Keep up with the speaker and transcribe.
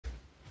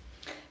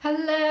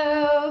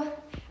Hello.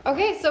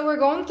 Okay, so we're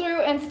going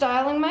through and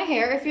styling my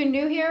hair. If you're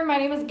new here, my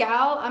name is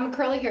Gal. I'm a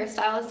curly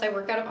hairstylist. I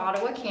work out of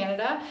Ottawa,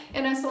 Canada,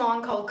 in a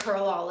salon called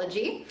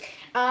Curlology.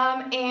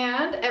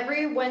 And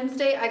every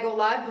Wednesday I go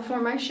live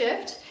before my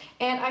shift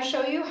and I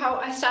show you how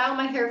I style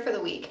my hair for the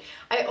week.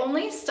 I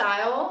only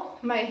style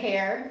my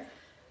hair,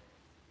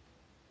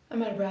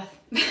 I'm out of breath.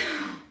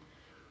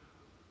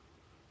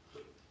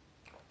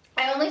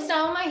 I only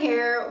style my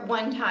hair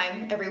one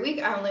time every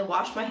week. I only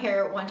wash my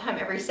hair one time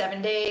every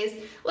 7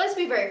 days. Let's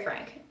be very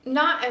frank.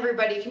 Not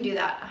everybody can do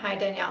that. Hi,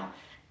 Danielle.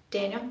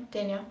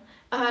 Danielle.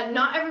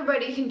 Not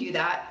everybody can do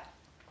that.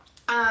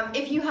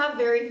 If you have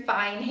very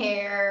fine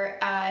hair,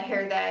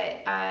 hair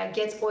that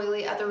gets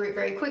oily at the root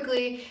very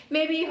quickly,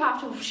 maybe you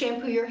have to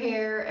shampoo your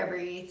hair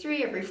every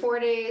 4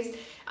 days.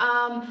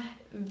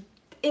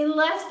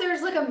 Unless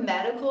there's like a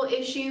medical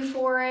issue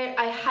for it,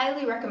 I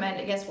highly recommend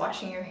against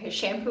washing your hair,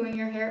 shampooing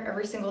your hair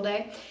every single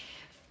day.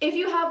 If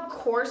you have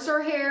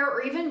coarser hair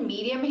or even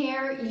medium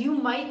hair, you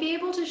might be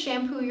able to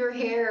shampoo your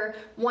hair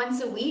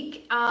once a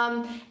week.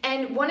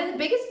 And one of the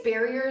biggest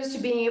barriers to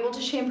being able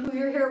to shampoo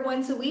your hair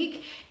once a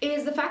week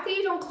is the fact that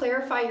you don't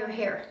clarify your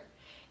hair.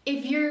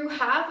 If you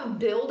have a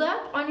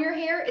buildup on your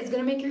hair, it's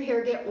gonna make your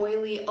hair get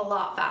oily a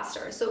lot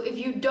faster. So if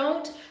you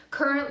don't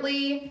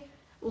currently,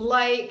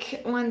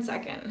 like, one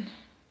second.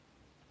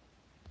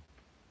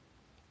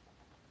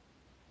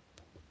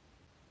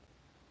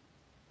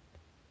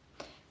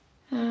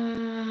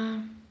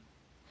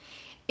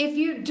 If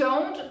you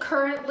don't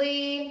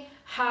currently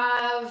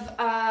have,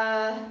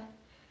 I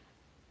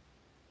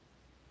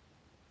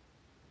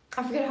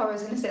forget how I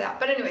was going to say that,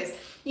 but anyways,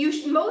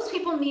 most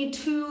people need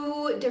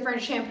 2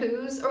 different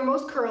shampoos, or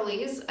most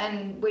curlies,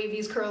 and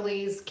wavies,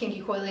 curlies,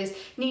 kinky coilies,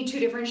 need 2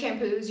 different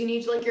shampoos. You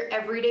need like your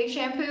everyday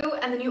shampoo,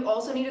 and then you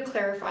also need a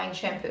clarifying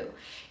shampoo.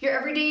 Your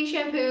everyday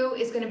shampoo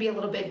is going to be a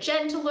little bit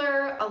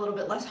gentler, a little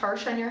bit less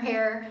harsh on your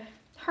hair.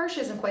 Harsh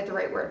isn't quite the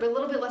right word, but a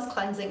little bit less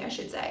cleansing, I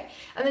should say.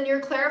 And then your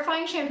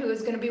clarifying shampoo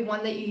is going to be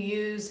one that you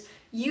use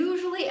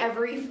usually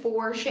every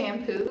 4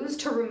 shampoos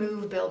to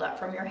remove buildup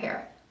from your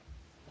hair.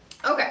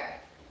 Okay,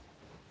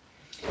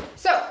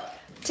 so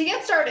to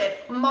get started,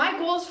 my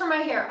goals for my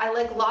hair, I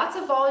like lots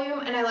of volume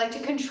and I like to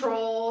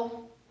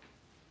control,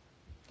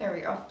 there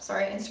we go,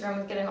 sorry,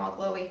 Instagram is getting all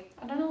glowy.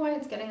 I don't know why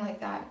it's getting like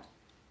that.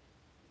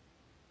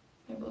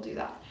 Maybe we'll do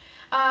that.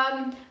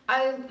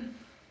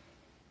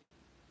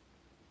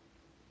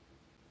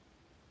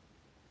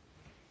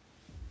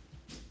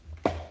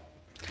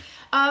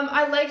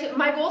 I liked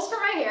my goals for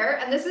my hair,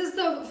 and this is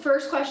the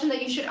first question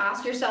that you should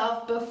ask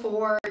yourself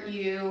before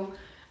you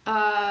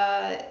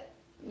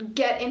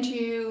get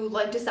into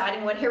like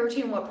deciding what hair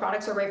routine, what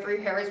products are right for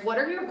your hair, is what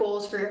are your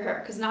goals for your hair?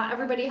 Because not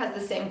everybody has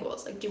the same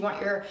goals. Like, do you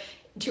want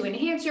to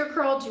enhance your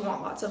curl? Do you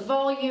want lots of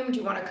volume? Do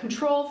you want to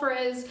control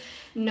frizz?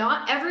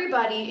 Not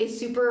everybody is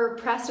super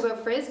pressed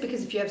about frizz,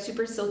 because if you have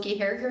super silky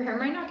hair, your hair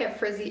might not get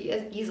frizzy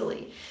as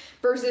easily.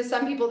 Versus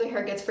some people, their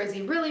hair gets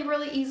frizzy really,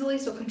 really easily,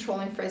 so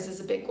controlling frizz is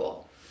a big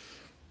goal.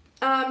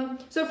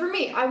 So for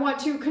me, I want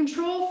to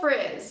control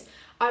frizz.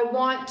 I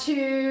want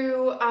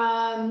to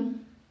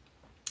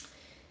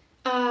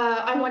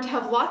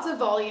have lots of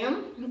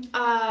volume,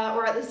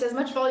 or at least as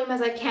much volume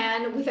as I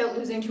can without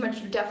losing too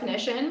much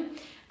definition.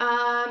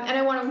 And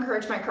I want to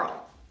encourage my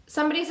curl.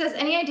 Somebody says,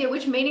 any idea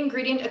which main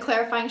ingredient a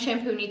clarifying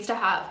shampoo needs to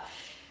have?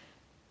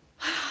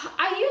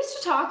 I used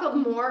to talk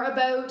more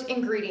about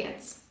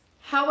ingredients.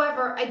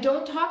 However, I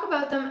don't talk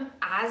about them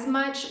as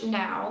much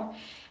now.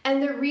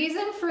 And the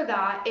reason for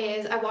that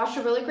is I watched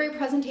a really great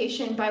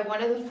presentation by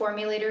one of the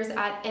formulators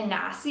at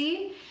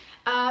Inasi,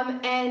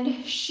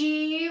 and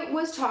she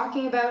was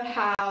talking about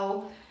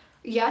how,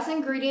 yes,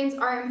 ingredients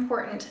are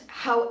important.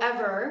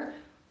 However,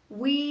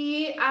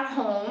 we at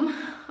home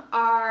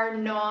are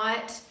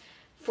not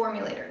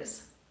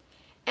formulators.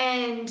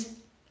 And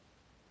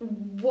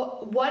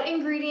what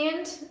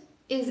ingredient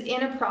is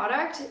in a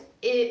product,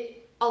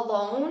 it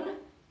alone,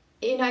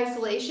 in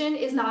isolation,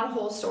 is not a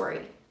whole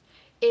story.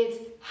 It's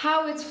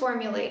how it's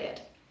formulated,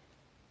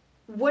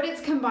 what it's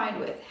combined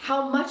with,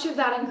 how much of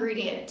that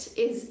ingredient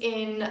is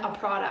in a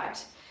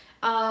product.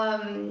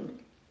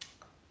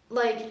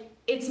 Like,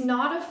 it's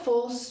not a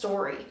full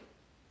story.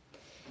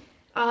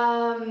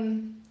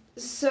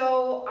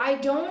 So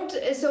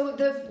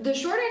the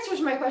short answer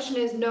to my question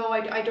is no,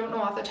 I don't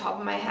know off the top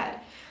of my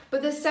head.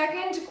 But the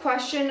second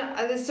question,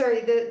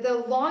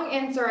 the long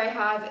answer I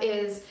have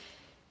is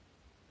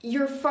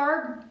you're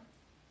far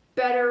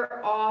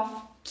better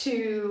off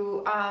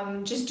to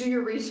just do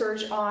your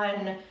research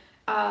on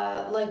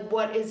like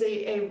what is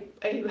a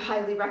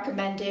highly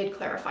recommended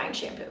clarifying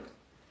shampoo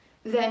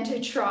than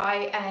to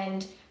try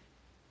and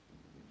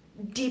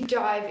deep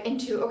dive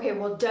into, okay,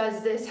 well,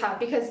 does this have,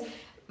 because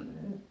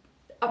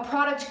a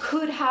product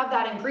could have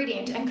that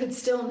ingredient and could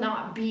still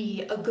not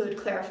be a good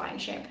clarifying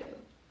shampoo.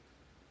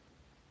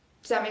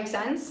 Does that make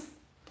sense?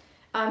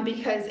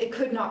 Because it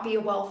could not be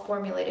a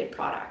well-formulated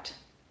product.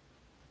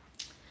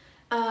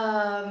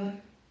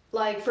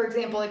 Like, for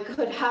example, it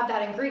could have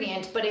that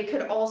ingredient, but it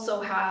could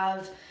also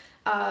have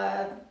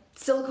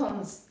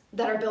silicones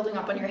that are building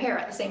up on your hair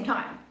at the same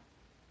time.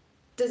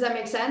 Does that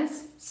make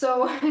sense?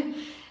 So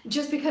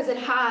just because it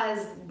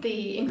has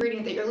the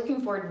ingredient that you're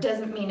looking for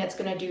doesn't mean it's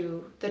gonna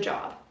do the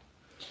job.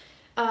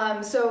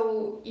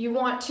 So you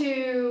want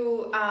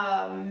to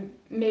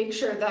make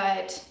sure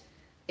that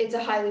it's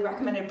a highly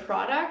recommended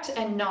product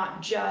and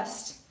not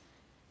just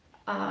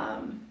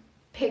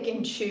pick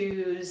and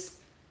choose.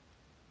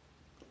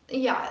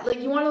 Yeah, like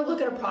you want to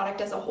look at a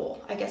product as a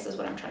whole, I guess is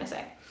what I'm trying to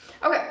say.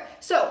 Okay,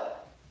 so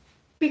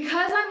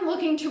because I'm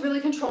looking to really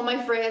control my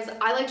frizz,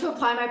 I like to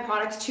apply my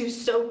products to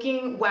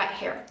soaking wet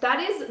hair. That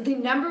is the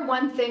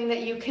 #1 thing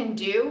that you can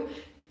do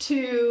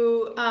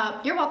to,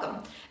 you're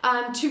welcome,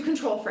 to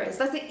control frizz.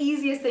 That's the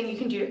easiest thing you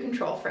can do to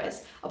control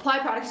frizz. Apply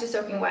products to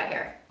soaking wet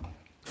hair.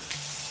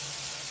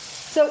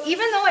 So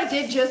even though I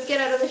did just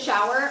get out of the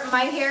shower,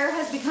 my hair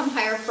has become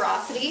higher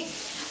porosity.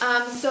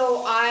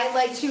 So I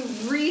like to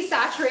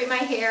resaturate my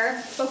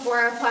hair before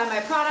I apply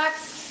my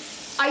products.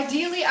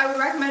 Ideally, I would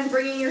recommend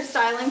bringing your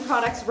styling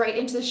products right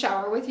into the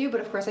shower with you,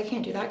 but of course I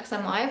can't do that because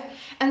I'm live.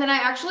 And then I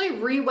actually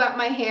re-wet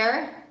my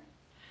hair.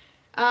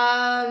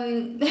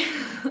 And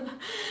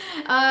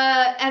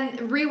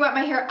re-wet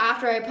my hair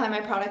after I apply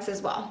my products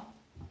as well.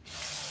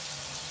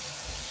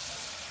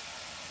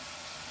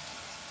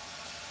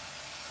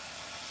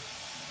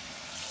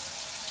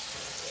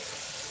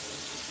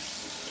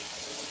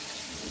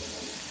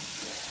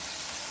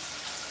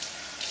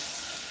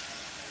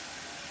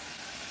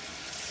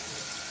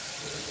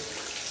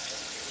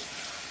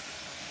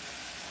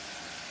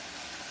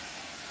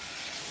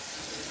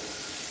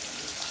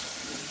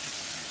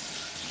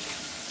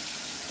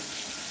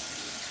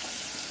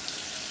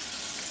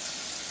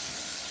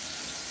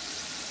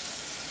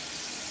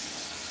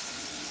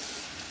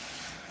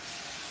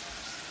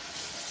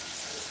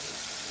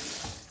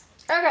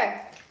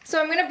 Okay, so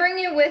I'm gonna bring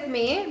you with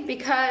me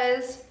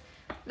because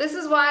this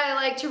is why I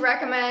like to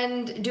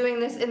recommend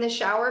doing this in the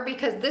shower,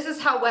 because this is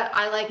how wet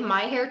I like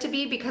my hair to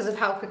be because of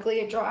how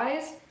quickly it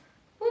dries.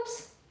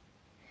 Whoops.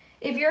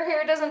 If your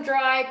hair doesn't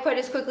dry quite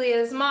as quickly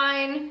as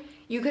mine,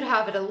 you could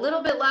have it a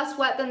little bit less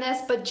wet than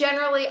this, but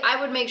generally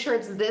I would make sure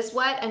it's this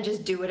wet and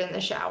just do it in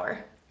the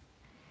shower.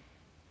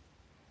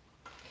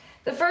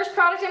 The first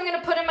product I'm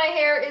gonna put in my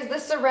hair is the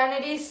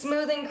Serenity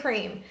Smoothing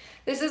Cream.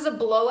 This is a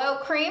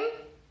blowout cream.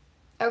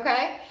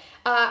 Okay,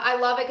 I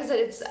love it because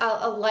it's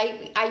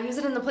I use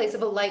it in the place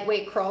of a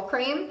lightweight curl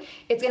cream.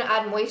 It's gonna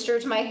add moisture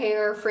to my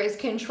hair, frizz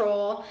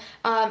control,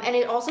 and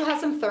it also has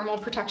some thermal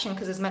protection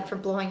because it's meant for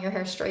blowing your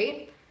hair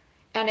straight,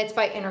 and it's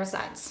by Inner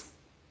Sense.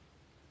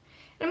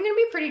 And I'm gonna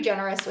be pretty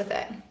generous with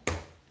it.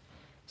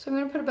 So I'm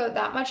gonna put about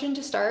that much in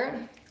to start.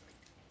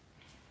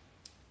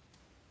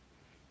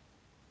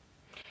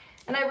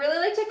 And I really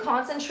like to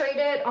concentrate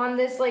it on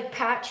this like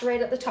patch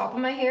right at the top of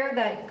my hair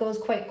that goes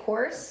quite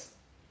coarse.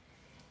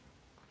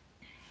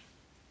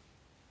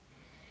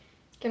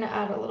 Gonna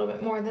add a little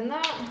bit more than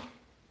that.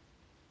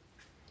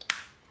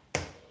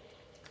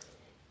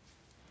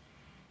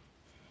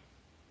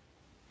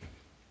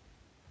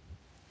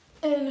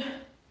 And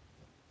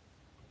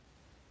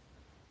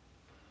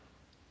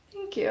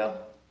thank you. I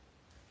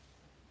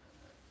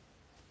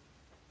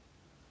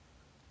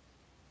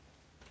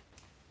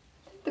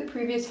think the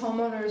previous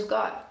homeowners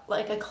got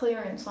like a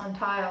clearance on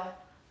tile.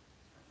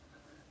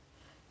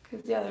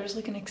 Because yeah, there's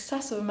like an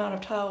excessive amount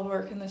of tile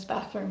work in this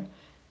bathroom.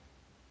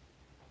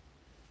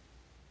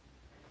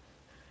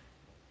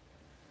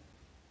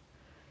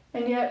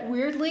 And yet,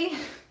 weirdly,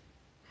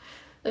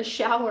 the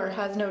shower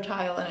has no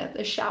tile in it.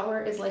 The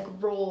shower is like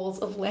rolls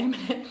of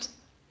laminate.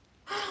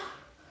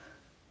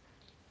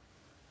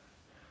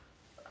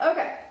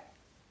 Okay,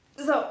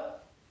 so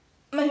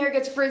my hair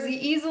gets frizzy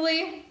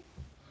easily.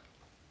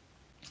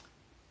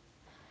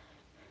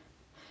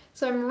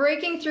 So I'm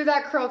raking through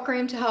that curl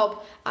cream to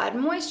help add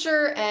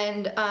moisture,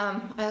 and I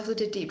also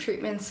did deep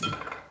treatments.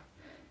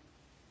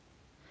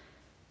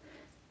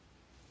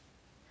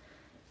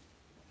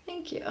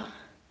 Thank you.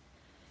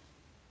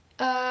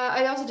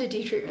 I also did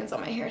deep treatments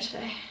on my hair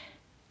today.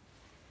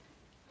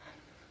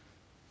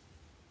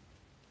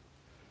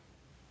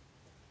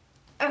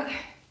 Okay.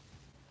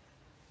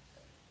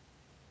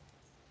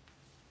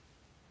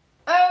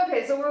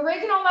 Okay, so we're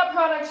raking all that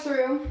product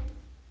through.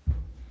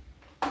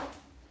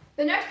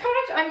 The next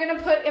product I'm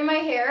gonna put in my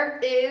hair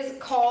is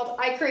called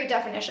I Create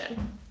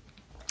Definition.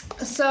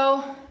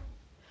 So,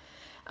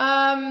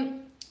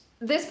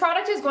 this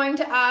product is going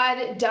to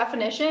add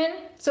definition.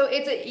 So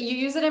you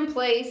use it in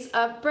place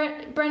of,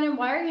 Brendan,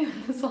 why are you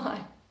in this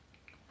line?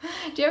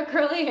 Do you have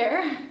curly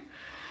hair?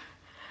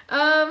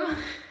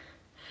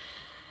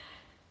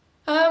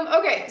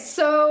 Okay,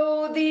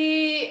 so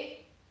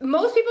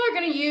most people are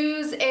gonna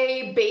use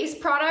a base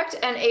product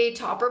and a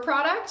topper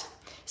product.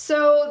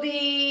 So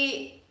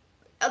the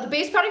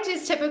base product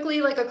is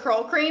typically like a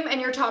curl cream, and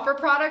your topper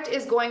product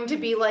is going to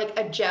be like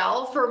a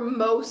gel for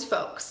most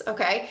folks,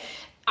 okay?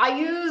 I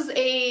use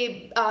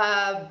the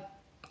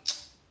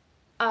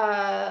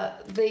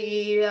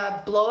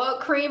blowout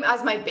cream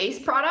as my base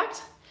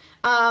product.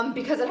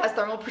 because it has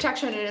thermal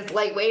protection and it is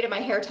lightweight, and my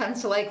hair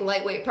tends to like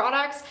lightweight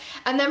products.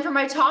 And then for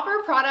my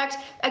topper product,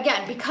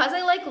 again, because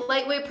I like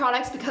lightweight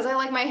products, because I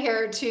like my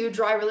hair to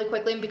dry really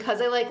quickly, and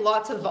because I like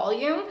lots of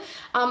volume,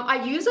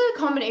 I use a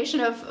combination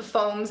of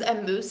foams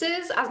and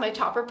mousses as my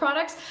topper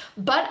products,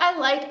 but I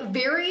like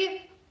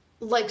very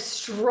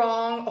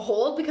strong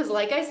hold, because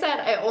like I said,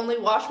 I only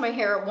wash my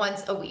hair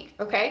once a week,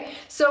 okay?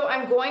 So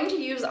I'm going to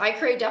use I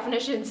Create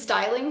Definition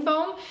styling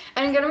foam,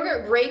 and I'm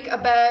gonna rake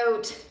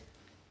about,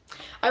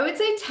 I would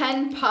say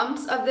 10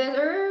 pumps of this,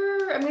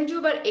 or I'm gonna do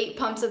about 8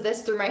 pumps of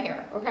this through my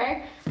hair,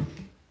 okay?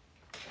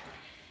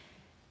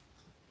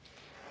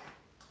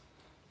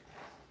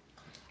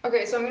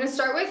 Okay, so I'm gonna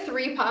start with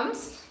 3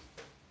 pumps.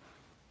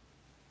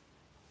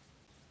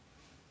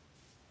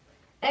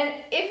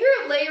 And if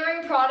you're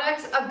layering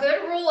products, a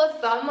good rule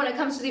of thumb when it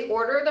comes to the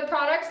order of the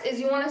products is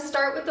you want to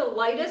start with the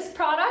lightest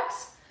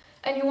products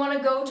and you want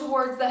to go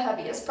towards the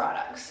heaviest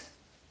products.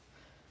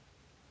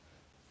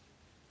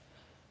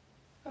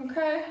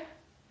 Okay.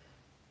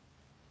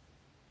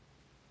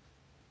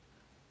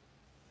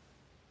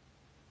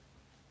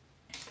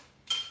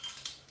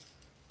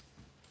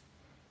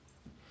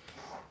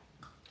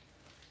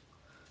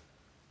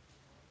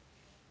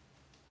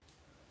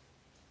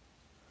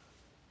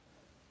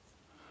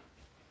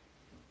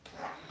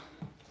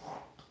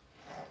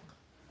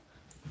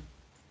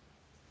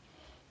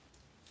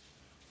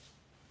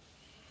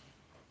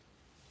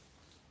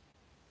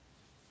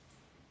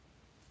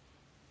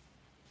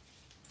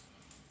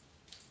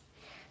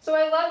 So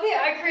I love the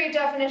I Create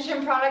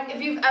Definition product.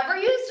 If you've ever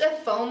used a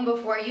foam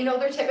before, you know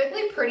they're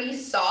typically pretty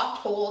soft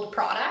hold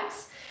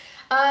products.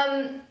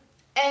 But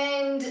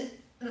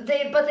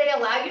they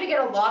allow you to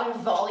get a lot of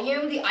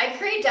volume. The I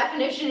Create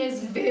Definition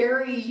is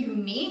very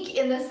unique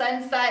in the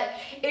sense that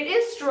it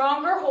is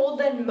stronger hold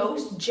than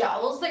most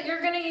gels that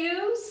you're gonna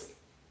use.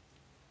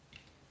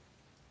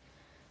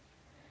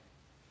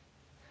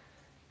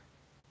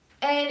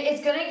 And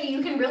it's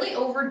you can really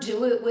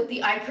overdo it with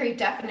the I Create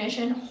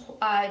Definition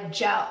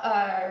gel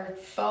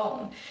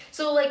foam.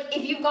 So like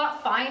if you've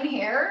got fine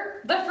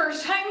hair, the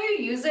first time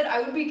you use it,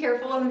 I would be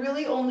careful and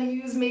really only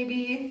use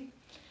maybe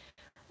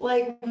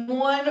like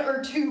 1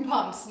 or 2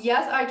 pumps.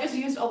 Yes, I just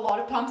used a lot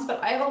of pumps, but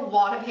I have a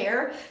lot of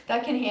hair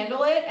that can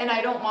handle it, and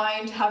I don't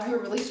mind having a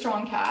really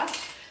strong cast.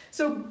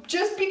 So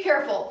just be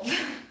careful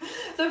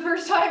the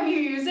first time you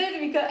use it,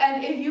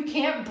 and if you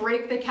can't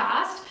break the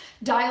cast,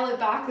 dial it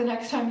back the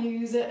next time you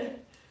use it.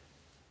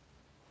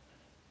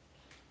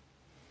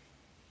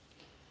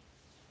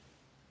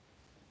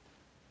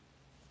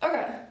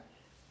 Okay.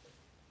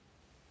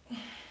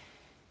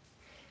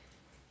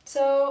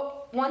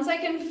 So once I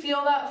can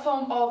feel that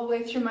foam all the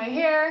way through my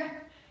hair,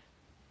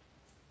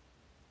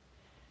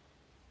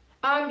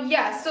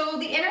 so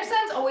the Inner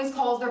Sense always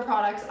calls their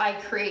products I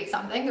Create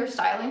something, their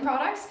styling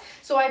products.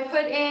 So I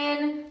put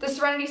in the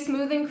Serenity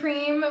Smoothing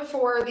Cream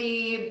for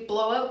the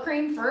blowout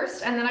cream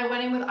first, and then I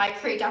went in with I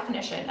Create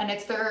Definition, and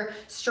it's their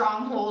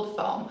Stronghold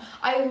Foam.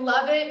 I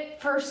love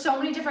it for so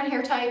many different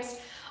hair types.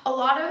 A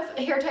lot of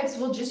hair types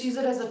will just use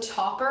it as a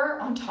topper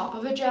on top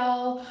of a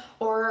gel,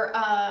 or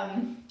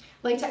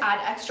like to add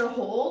extra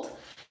hold.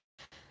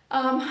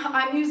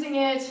 I'm using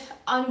it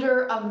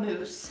under a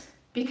mousse,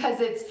 because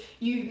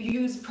you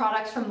use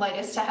products from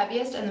lightest to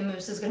heaviest, and the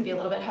mousse is going to be a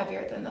little bit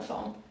heavier than the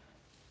foam.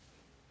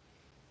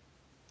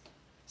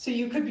 So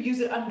you could use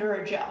it under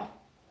a gel.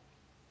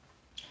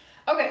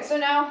 Okay, so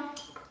now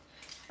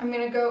I'm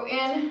going to go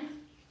in.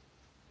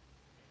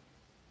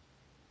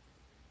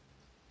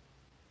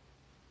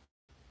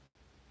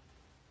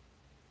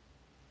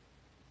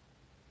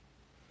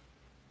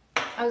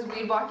 I was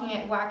weed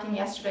whacking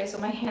yesterday, so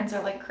my hands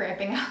are like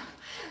cramping up,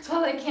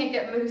 so I can't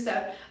get mousse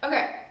out.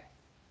 Okay.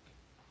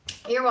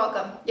 You're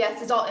welcome. Yes,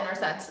 it's all Inner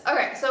Sense.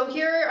 Okay, so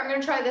here I'm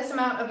gonna try this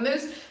amount of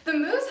mousse. The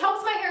mousse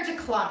helps my hair to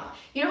clump.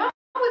 You know how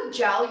with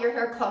gel your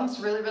hair clumps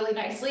really, really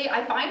nicely?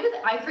 I find with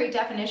I Create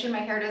Definition my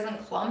hair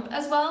doesn't clump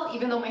as well,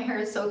 even though my hair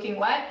is soaking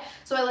wet.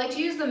 So I like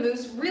to use the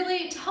mousse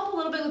really to help a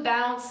little bit with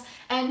bounce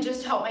and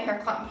just help my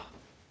hair clump.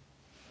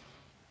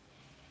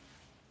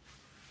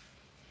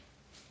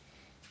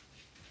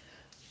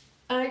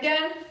 And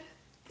again,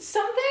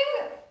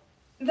 something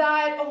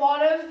that a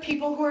lot of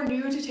people who are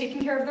new to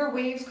taking care of their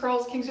waves,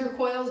 curls, kinks, or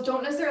coils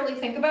don't necessarily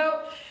think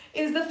about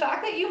is the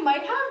fact that you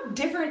might have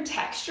different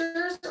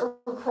textures or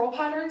curl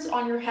patterns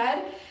on your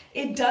head.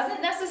 It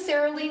doesn't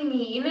necessarily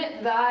mean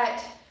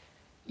that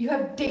you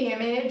have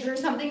damage or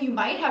something. You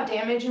might have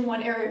damage in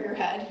one area of your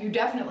head. You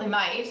definitely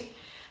might.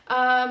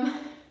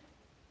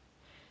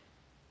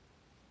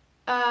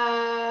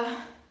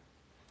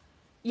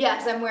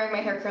 Yes, I'm wearing my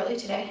hair curly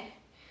today.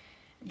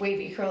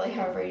 Wavy curly,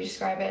 however you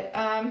describe it.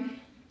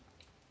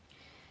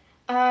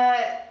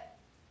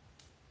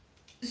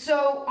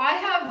 So I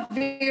have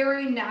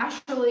very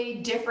naturally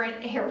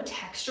different hair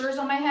textures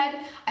on my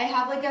head. I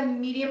have like a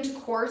medium to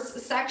coarse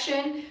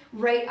section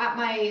right at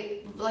my,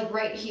 like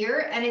right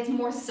here, and it's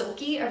more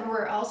silky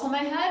everywhere else on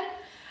my head.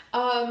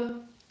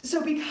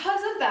 So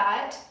because of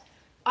that,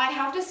 I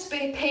have to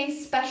pay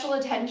special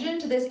attention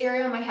to this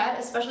area on my head,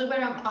 especially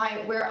when I'm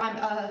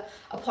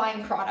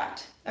applying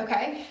product.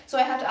 Okay, so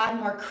I have to add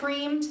more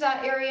cream to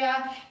that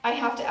area. I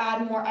have to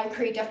add more I have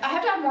to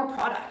add more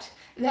product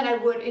than I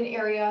would in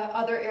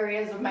other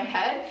areas of my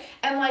head.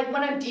 And like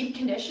when I'm deep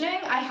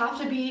conditioning, I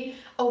have to be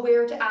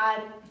aware to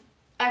add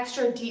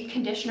extra deep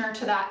conditioner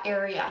to that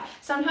area.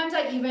 Sometimes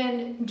I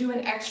even do an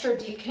extra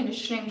deep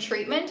conditioning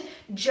treatment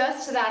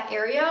just to that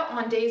area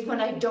on days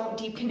when I don't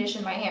deep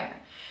condition my hair.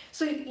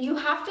 So you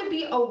have to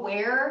be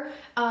aware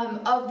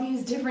of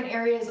these different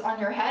areas on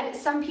your head.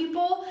 Some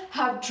people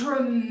have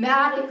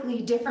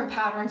dramatically different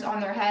patterns on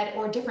their head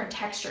or different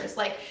textures,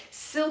 like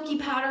silky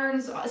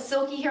patterns,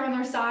 silky hair on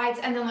their sides,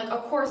 and then like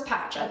a coarse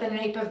patch at the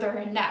nape of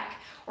their neck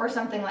or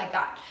something like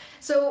that.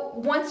 So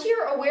once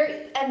you're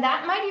aware, and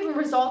that might even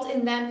result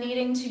in them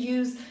needing to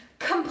use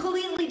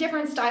completely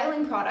different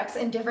styling products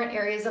in different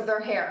areas of their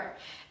hair.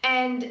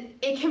 And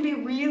it can be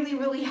really,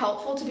 really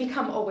helpful to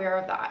become aware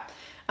of that.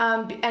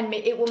 And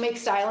it will make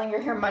styling your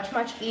hair much,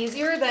 much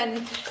easier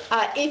than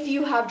if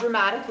you have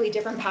dramatically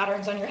different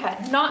patterns on your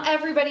head. Not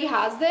everybody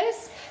has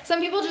this. Some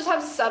people just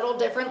have subtle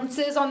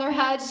differences on their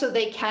head, so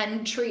they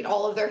can treat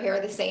all of their hair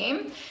the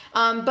same.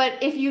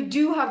 But if you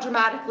do have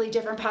dramatically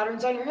different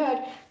patterns on your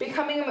head,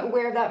 becoming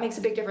aware of that makes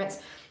a big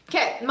difference.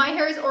 Okay, my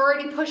hair is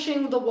already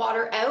pushing the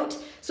water out,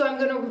 so I'm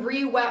gonna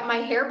re-wet my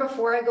hair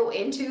before I go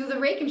into the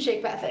rake and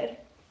shake method.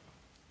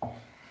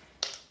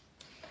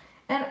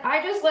 And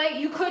I just like,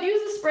 you could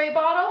use a spray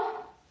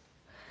bottle,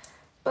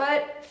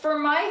 but for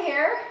my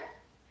hair,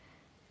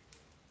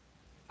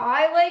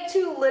 I like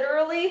to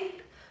literally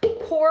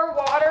pour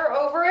water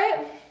over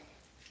it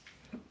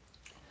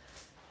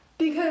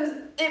because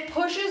it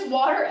pushes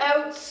water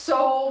out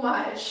so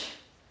much.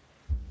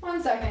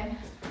 1 second.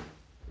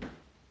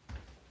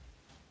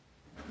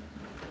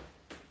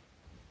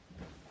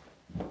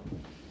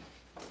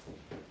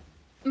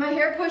 My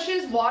hair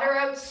pushes water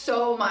out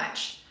so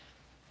much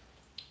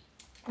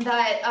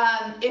that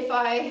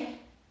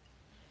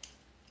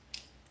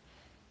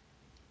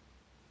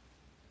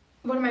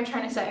what am I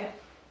trying to say?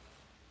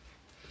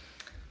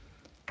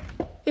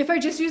 If I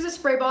just use a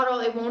spray bottle,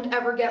 it won't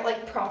ever get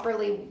like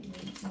properly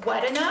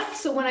wet enough.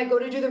 So when I go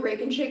to do the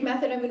rake and shake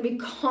method, I'm gonna be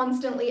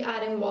constantly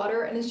adding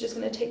water and it's just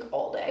gonna take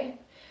all day.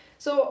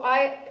 So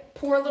I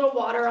pour a little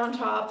water on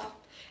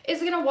top.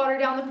 Is it gonna water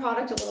down the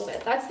product a little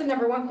bit? That's the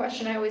 #1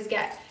 question I always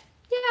get.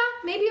 Yeah,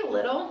 maybe a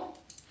little.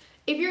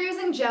 If you're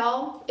using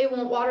gel, it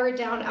won't water it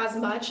down as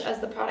much as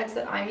the products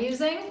that I'm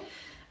using.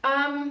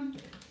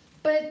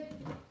 But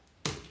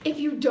if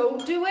you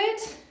don't do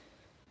it,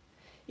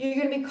 you're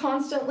gonna be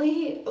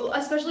constantly,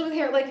 especially with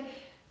hair, like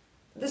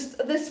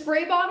the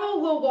spray bottle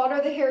will water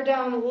the hair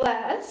down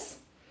less.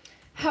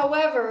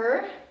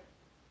 However,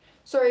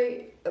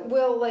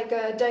 will like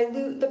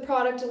dilute the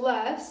product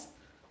less.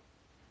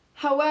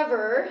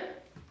 However,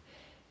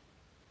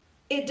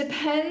 it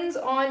depends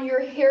on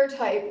your hair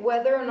type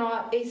whether or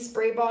not a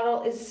spray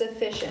bottle is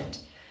sufficient.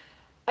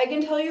 I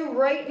can tell you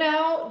right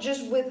now,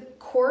 just with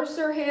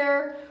coarser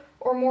hair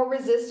or more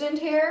resistant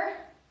hair,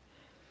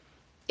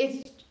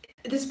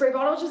 the spray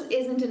bottle just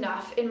isn't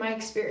enough in my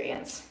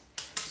experience.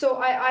 So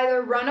I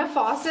either run a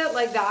faucet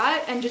like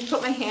that and just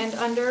put my hand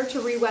under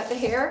to re-wet the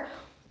hair,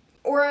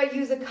 or I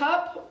use a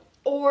cup,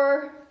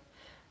 or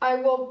I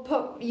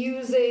will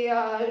use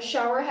a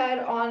shower head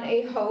on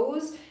a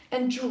hose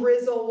and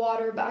drizzle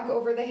water back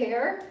over the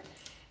hair,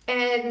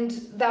 and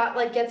that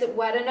like gets it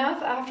wet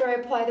enough after I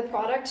apply the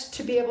product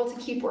to be able to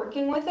keep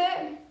working with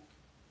it.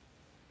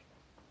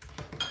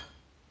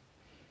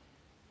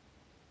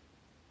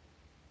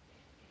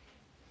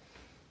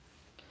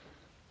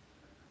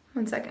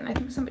 One second, I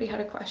think somebody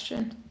had a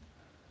question.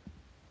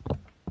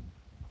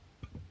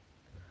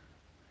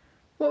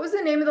 What was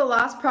the name of the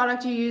last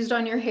product you used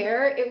on your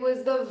hair? It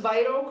was the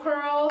Vital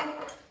Curl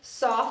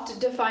Soft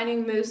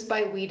Defining Mousse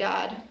by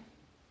Wedad.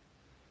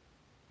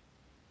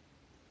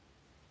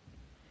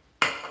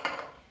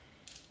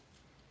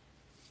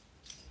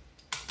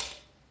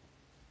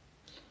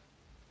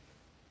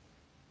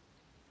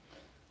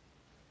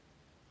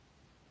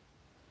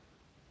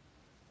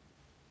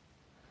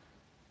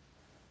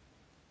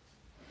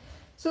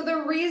 So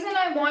the reason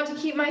I want to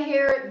keep my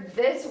hair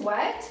this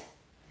wet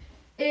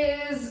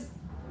is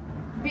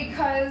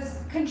because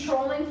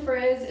controlling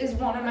frizz is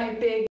one of my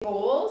big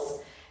goals.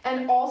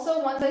 And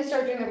also once I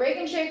start doing the rake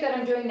and shake that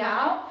I'm doing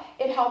now,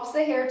 it helps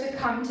the hair to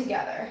come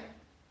together.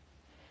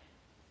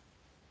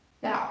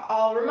 Now,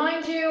 I'll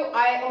remind you,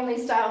 I only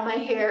style my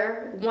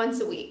hair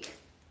once a week.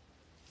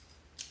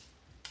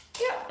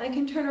 Yeah, I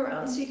can turn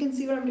around so you can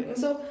see what I'm doing.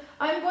 So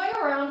I'm going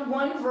around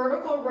one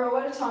vertical row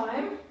at a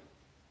time.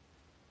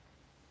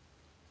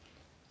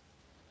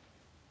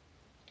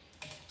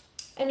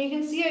 And you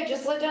can see I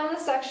just let down the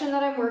section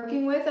that I'm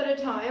working with at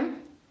a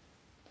time.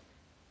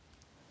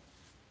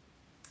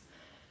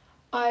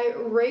 I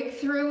rake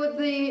through with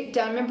the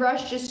diamond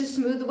brush just to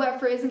smooth the wet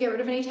frizz and get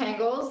rid of any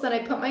tangles. Then I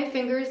put my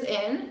fingers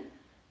in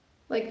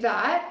like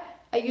that.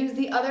 I use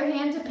the other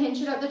hand to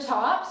pinch it at the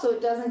top so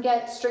it doesn't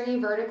get stringy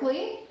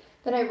vertically.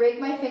 Then I rake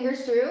my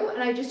fingers through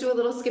and I just do a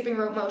little skipping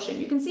rope motion.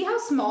 You can see how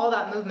small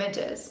that movement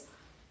is,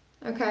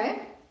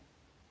 okay?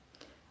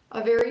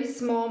 A very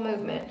small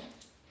movement.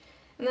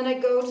 And then I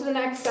go to the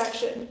next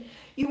section.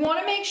 You want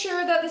to make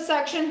sure that the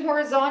section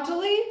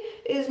horizontally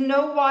is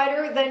no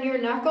wider than your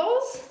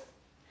knuckles.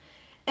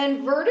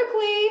 And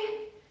vertically,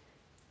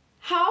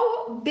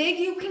 how big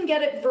you can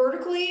get it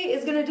vertically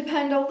is going to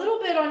depend a little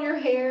bit on your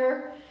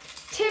hair.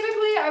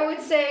 Typically, I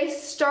would say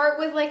start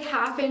with like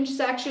 1/2 inch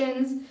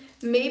sections,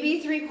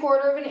 maybe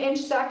 3/4 inch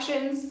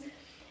sections.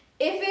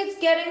 If it's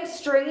getting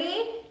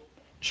stringy,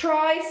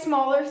 try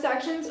smaller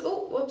sections.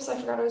 Oh, whoops, I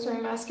forgot I was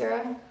wearing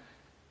mascara.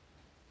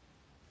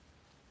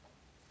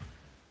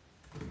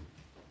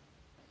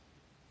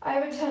 I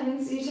have a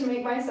tendency to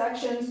make my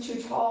sections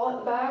too tall at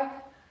the back.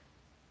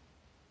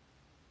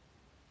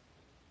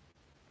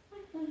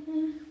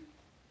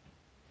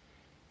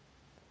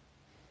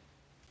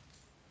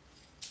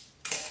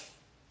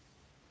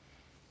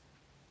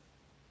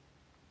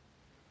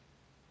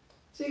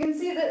 So you can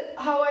see that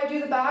how I do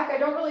the back, I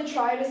don't really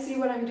try to see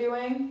what I'm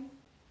doing.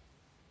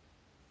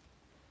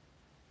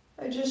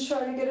 I just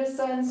try to get a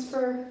sense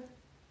for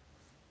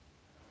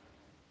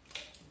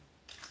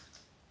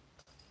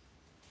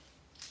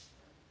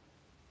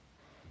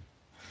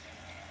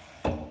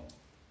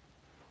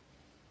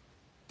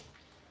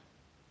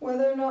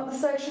whether or not the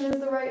section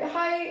is the right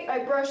height.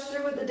 I brush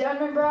through with the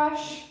Denman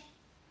brush.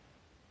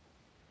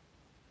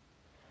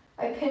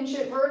 I pinch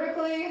it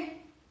vertically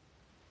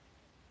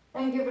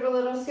and give it a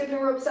little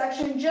skipping rope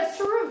section just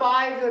to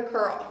revive the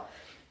curl.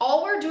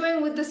 All we're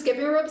doing with the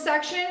skipping rope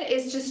section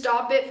is to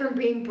stop it from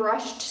being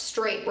brushed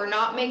straight. We're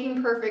not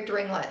making perfect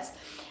ringlets.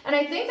 And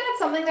I think that's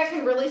something that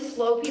can really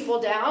slow people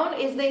down,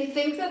 is they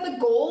think that the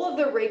goal of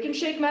the rake and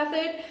shake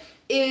method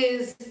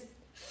is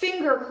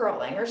finger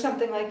curling or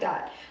something like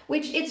that,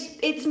 which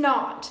it's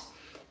not.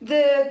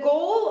 The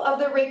goal of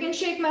the rake and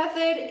shake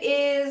method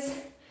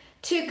is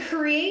to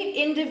create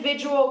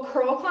individual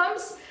curl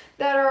clumps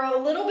that are a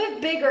little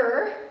bit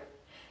bigger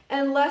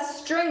and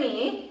less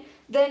stringy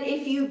than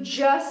if you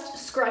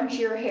just scrunch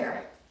your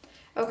hair,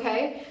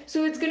 okay?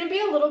 So it's gonna be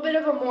a little bit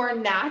of a more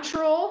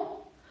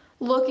natural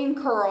looking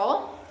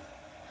curl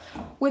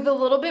with a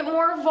little bit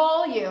more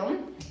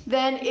volume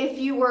than if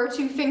you were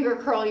to finger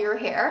curl your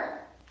hair.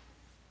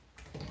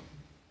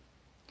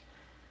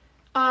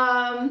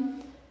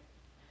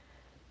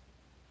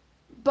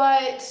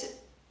 But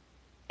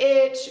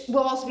it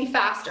will also be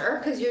faster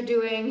because you're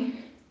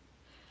doing,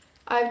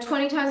 I have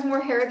 20 times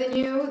more hair than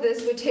you.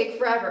 This would take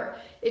forever.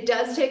 It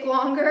does take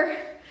longer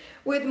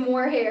with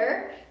more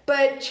hair,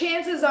 but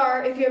chances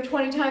are if you have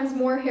 20 times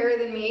more hair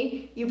than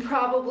me, you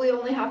probably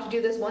only have to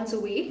do this once a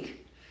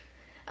week.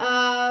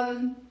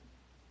 Now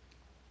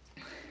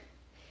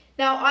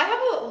I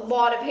have a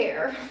lot of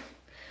hair.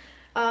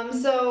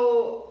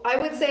 So I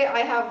would say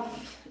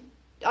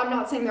I'm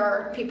not saying there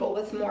are people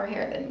with more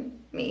hair than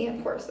me,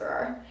 of course there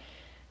are.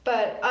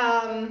 But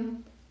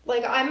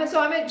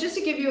just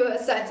to give you a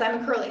sense,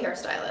 I'm a curly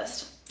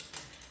hairstylist.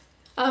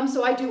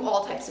 So I do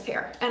all types of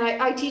hair, and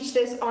I teach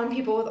this on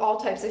people with all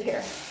types of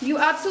hair. You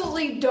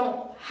absolutely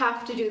don't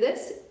have to do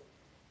this.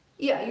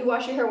 Yeah, you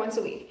wash your hair once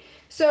a week.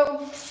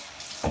 So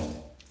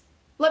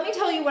let me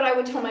tell you what I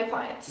would tell my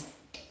clients.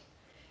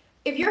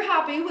 If you're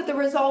happy with the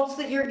results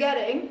that you're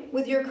getting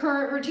with your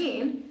current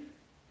routine,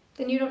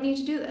 then you don't need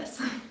to do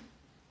this.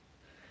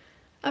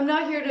 I'm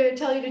not here to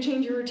tell you to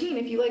change your routine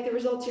if you like the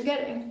results you're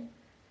getting.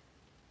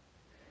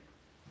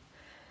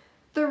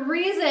 The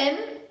reason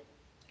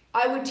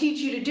I would teach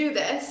you to do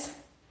this,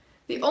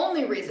 the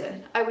only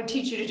reason I would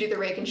teach you to do the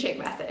rake and shake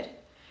method,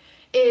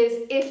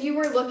 is if you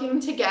were looking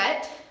to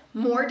get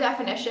more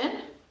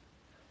definition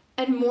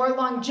and more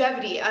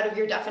longevity out of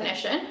your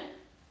definition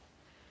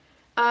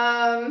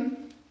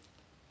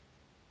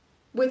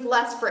with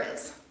less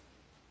frizz.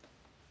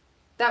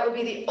 That would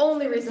be the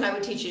only reason I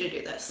would teach you to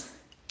do this.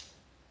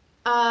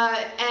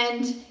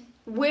 And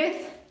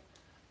with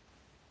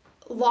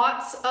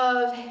lots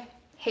of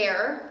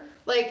hair,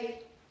 I'm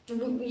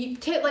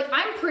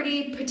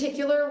pretty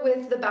particular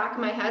with the back of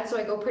my head, so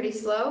I go pretty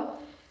slow.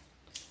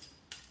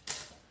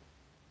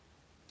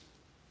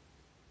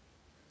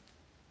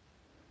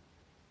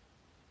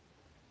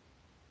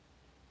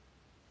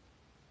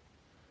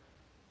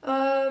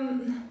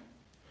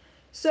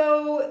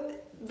 So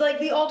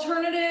the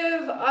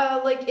alternative,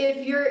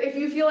 if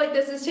you feel like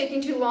this is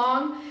taking too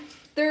long,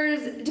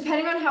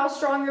 depending on how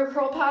strong your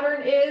curl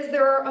pattern is,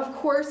 there are of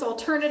course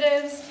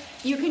alternatives.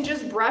 You can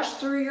just brush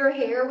through your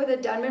hair with a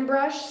Denman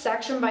brush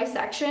section by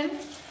section.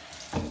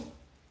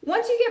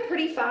 Once you get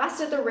pretty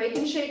fast at the rake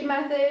and shake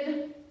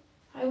method,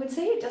 I would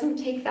say it doesn't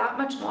take that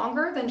much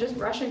longer than just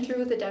brushing through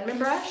with a Denman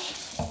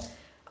brush.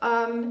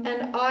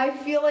 And I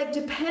feel like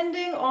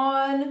depending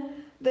on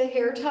the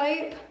hair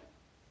type,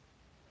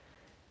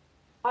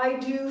 I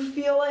do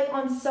feel like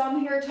on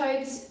some hair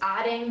types,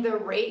 adding the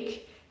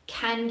rake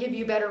can give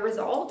you better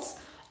results.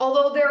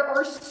 Although there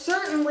are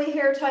certainly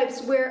hair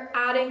types where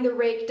adding the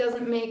rake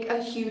doesn't make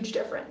a huge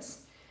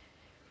difference.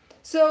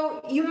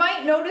 So you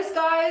might notice,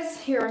 guys,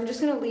 here, I'm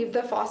just gonna leave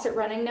the faucet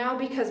running now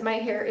because my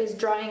hair is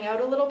drying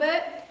out a little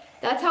bit.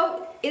 That's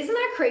how, isn't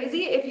that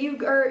crazy? If you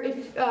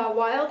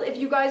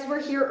you guys were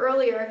here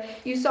earlier,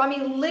 you saw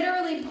me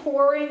literally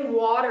pouring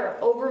water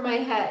over my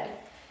head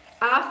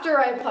after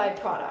I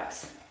applied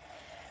products.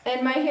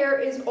 And my hair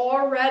is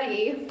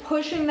already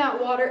pushing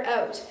that water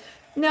out.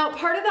 Now,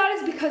 part of that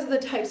is because of the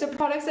types of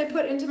products I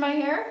put into my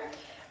hair.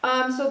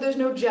 So there's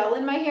no gel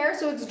in my hair,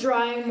 so it's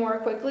drying more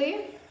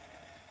quickly.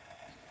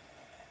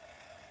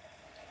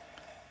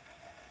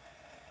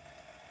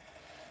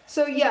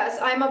 So yes,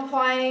 I'm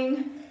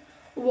applying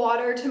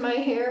water to my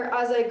hair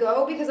as I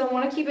go because I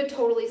want to keep it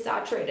totally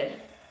saturated.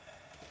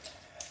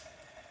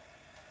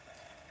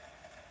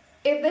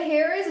 If the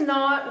hair is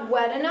not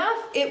wet enough,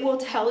 it will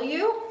tell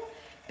you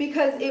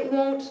because it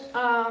won't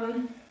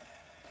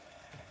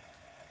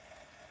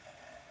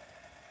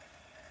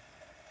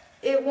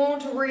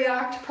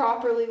react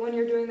properly when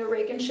you're doing the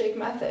rake and shake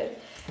method.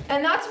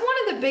 And that's one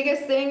of the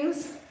biggest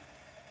things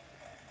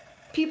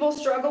people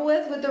struggle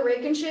with the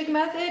rake and shake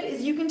method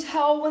is you can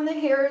tell when the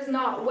hair is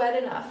not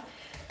wet enough.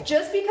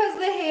 Just because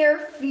the hair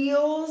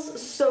feels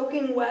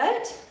soaking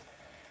wet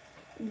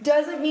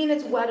doesn't mean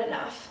it's wet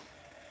enough.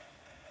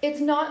 It's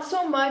not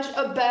so much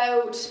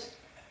about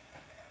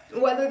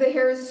whether the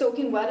hair is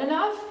soaking wet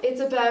enough, it's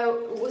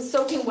about was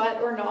soaking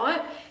wet or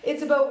not.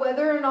 It's about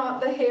whether or not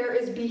the hair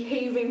is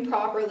behaving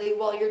properly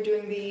while you're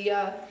doing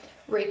the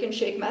rake and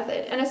shake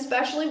method. And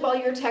especially while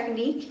your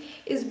technique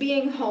is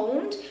being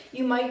honed,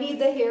 you might need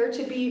the hair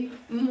to be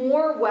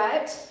more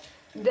wet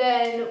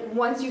than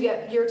once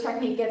your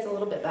technique gets a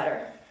little bit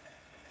better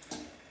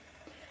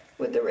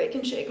with the rake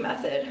and shake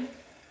method.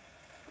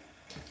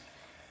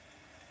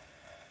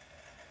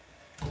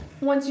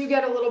 Once you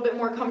get a little bit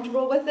more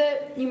comfortable with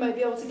it, you might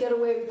be able to get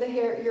away with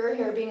your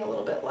hair being a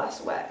little bit less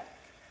wet.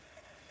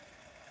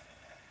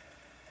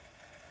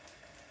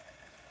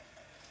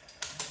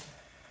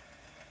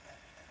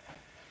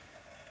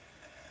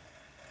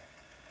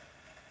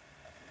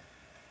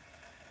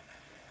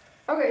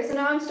 Okay, so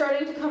now I'm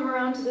starting to come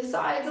around to the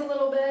sides a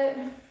little bit.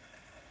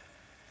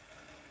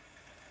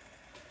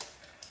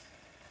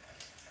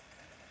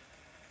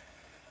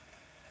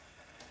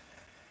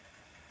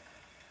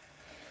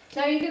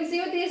 Now you can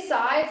see with these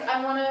sides,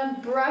 I want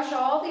to brush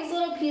all these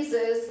little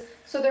pieces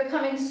so they're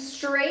coming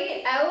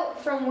straight out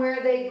from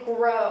where they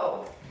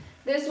grow.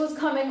 This was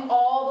coming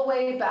all the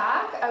way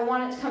back. I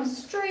want it to come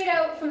straight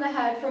out from the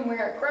head from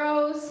where it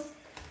grows.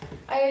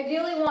 I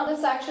ideally want the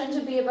section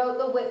to be about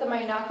the width of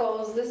my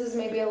knuckles. This is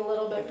maybe a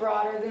little bit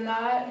broader than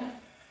that.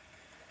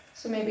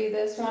 So maybe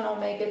this one will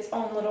make its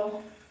own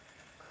little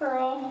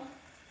curl.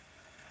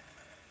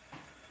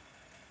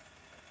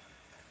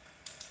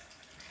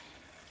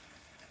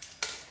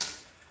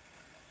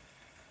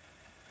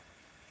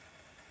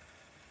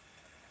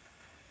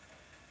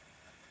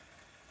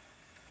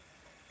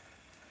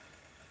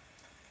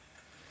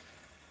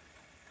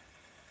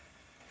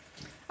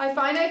 I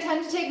find I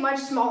tend to take much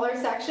smaller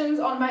sections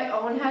on my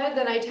own head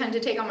than I tend to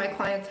take on my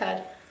client's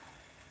head.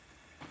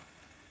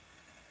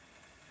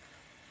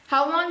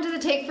 How long does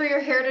it take for your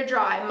hair to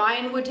dry?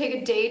 Mine would take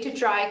a day to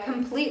dry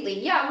completely.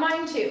 Yeah,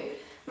 mine too.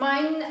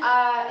 Mine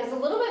is a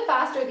little bit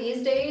faster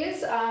these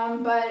days,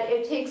 but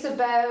it takes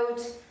about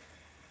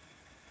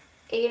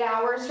 8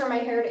 hours for my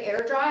hair to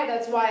air dry.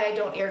 That's why I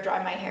don't air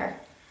dry my hair.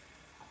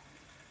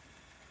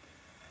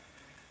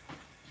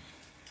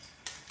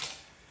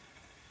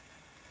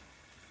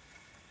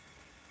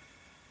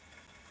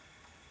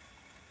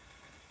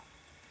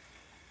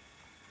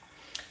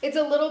 It's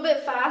a little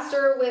bit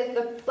faster with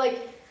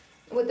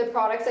the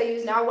products I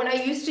use now. When I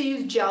used to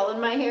use gel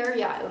in my hair,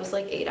 yeah, it was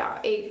like 8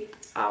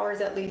 hours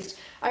at least.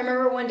 I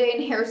remember one day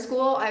in hair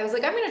school, I was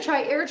like, I'm gonna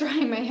try air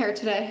drying my hair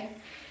today.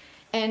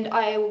 And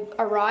I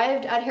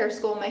arrived at hair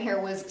school, my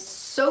hair was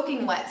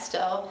soaking wet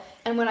still.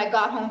 And when I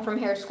got home from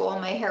hair school,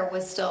 my hair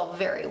was still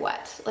very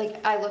wet.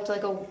 Like I looked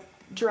like a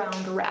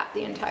drowned rat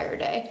the entire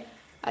day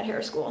at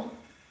hair school.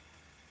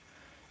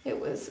 It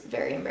was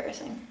very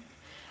embarrassing.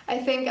 I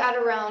think at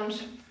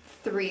around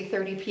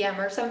 3:30 p.m.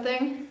 or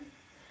something,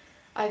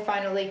 I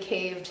finally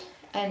caved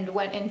and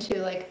went into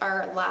like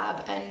our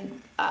lab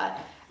and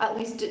at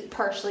least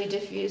partially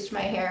diffused my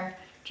hair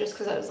just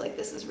because I was like,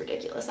 this is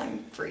ridiculous, I'm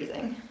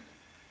freezing.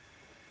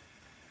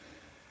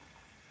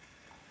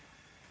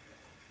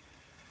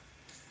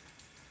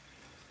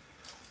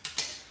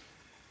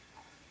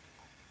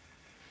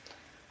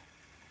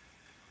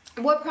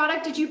 What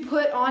product did you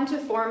put on to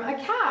form a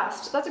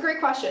cast? That's a great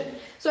question.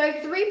 So I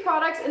have 3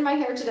 products in my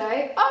hair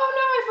today. Oh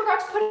no, I forgot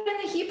to put it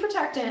in the heat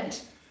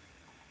protectant.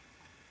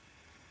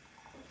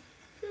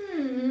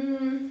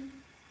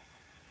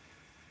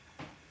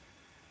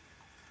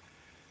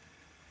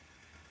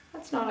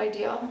 That's not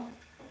ideal.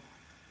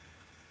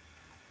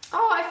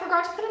 Oh, I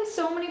forgot to put in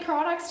so many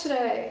products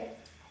today.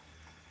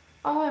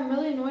 Oh, I'm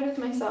really annoyed with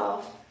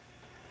myself.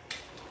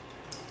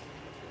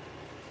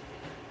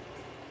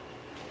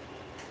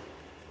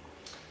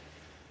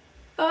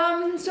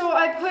 So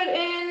I put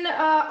in,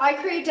 I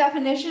Create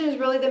Definition is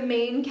really the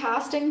main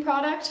casting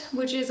product,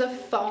 which is a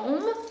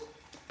foam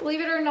believe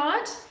it or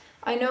not.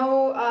 I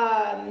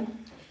know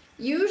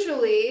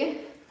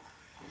usually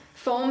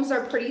foams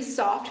are pretty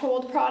soft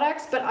hold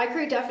products, but I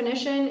Create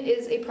Definition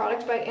is a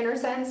product by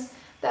InnerSense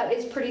that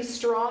is pretty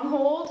strong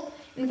hold.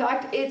 In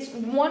fact, it's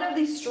one of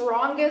the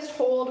strongest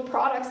hold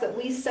products that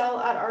we sell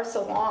at our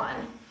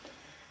salon,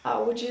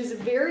 which is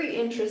very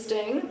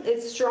interesting.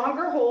 It's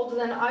stronger hold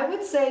than I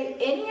would say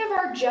any of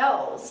our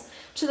gels,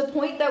 to the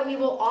point that we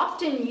will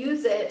often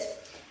use it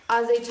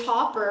as a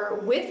topper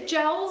with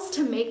gels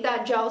to make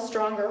that gel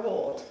stronger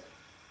hold.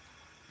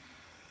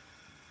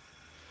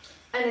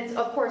 And it's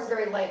of course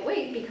very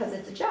lightweight because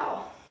it's a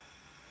gel.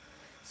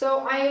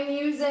 So I am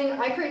using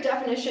I Create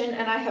Definition,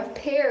 and I have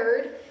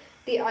paired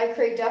the I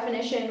Create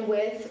Definition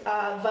with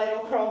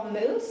Vital Curl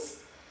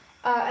Mousse.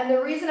 And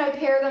the reason I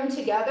pair them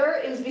together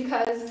is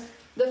because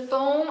the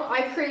foam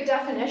I Create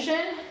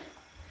Definition,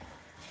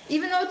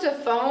 even though it's a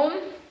foam,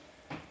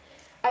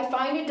 I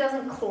find it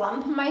doesn't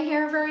clump my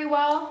hair very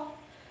well.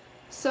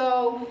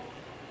 So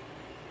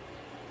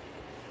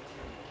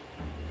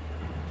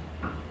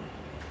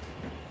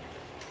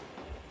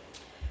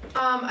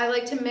I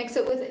like to mix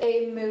it with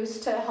a mousse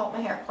to help my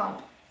hair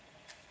clump.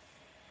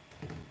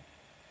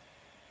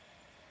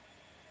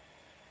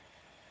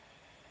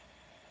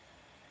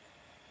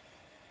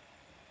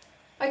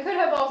 I could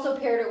have also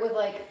paired it with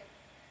like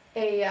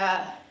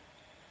a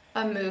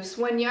mousse.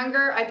 When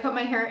younger, I put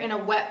my hair in a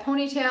wet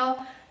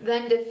ponytail,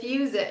 then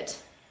diffuse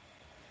it.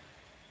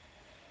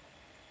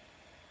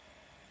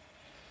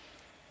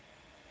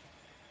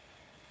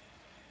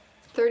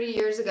 $30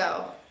 years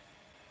ago.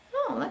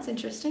 Oh, that's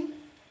interesting.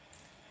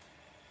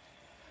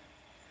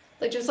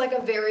 Like just like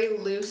a very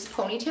loose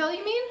ponytail,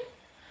 you mean?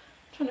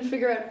 I'm trying to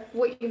figure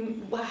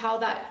out how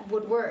that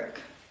would work.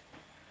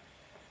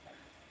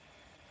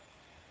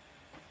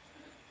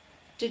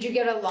 Did you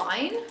get a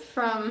line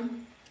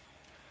from?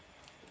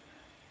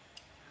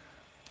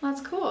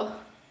 That's cool.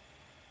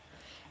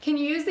 Can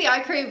you use the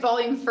I Create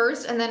volume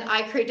first and then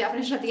I Create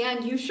Definition at the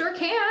end? You sure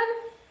can.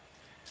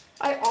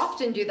 I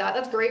often do that.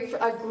 That's great for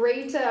a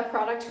great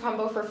product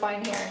combo for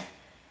fine hair.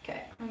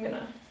 Okay, I'm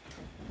gonna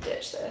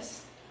ditch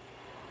this.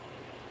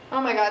 Oh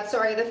my God,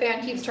 sorry, the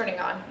fan keeps turning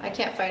on. I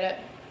can't fight it.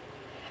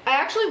 I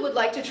actually would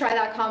like to try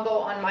that combo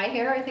on my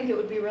hair. I think it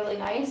would be really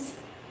nice.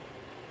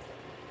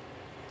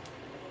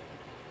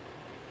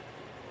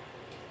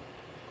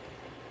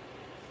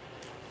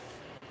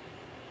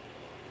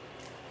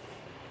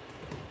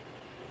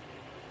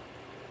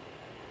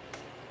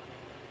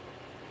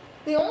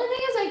 The only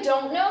thing is I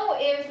don't know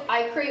if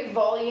I Create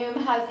Volume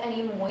has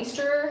any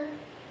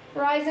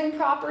moisturizing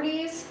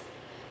properties.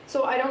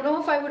 So I don't know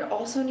if I would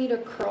also need a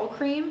curl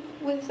cream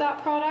with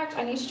that product.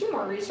 I need to do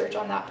more research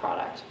on that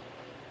product.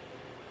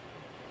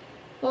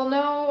 Well,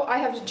 no, I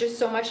have just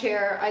so much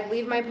hair. I'd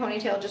leave my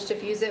ponytail just to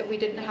fuse it. We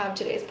didn't have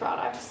today's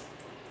products.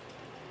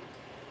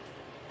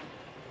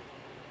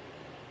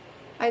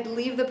 I'd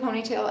leave the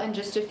ponytail and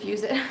just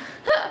diffuse it.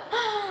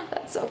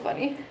 That's so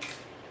funny.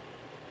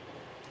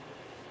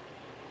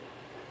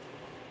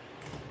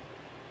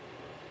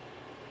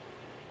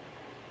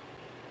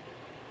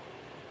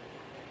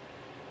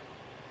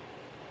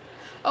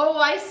 Oh,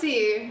 I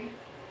see.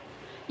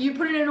 You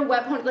put it in a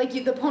wet ponytail, like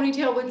the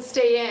ponytail would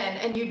stay in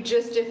and you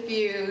just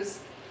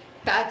diffuse.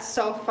 That's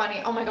so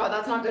funny. Oh my God,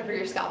 that's not good for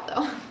your scalp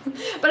though.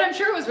 But I'm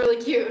sure it was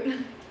really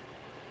cute.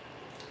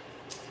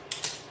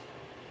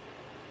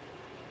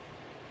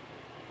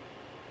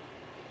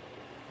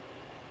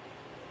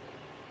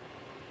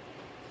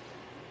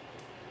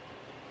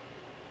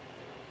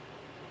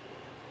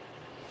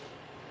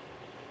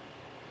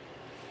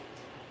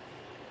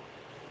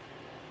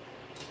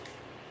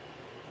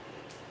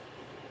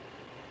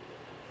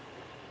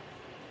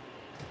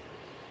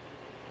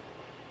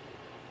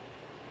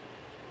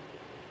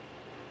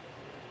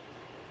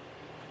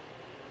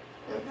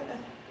 Okay.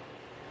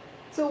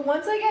 So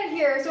once I get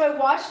here, so I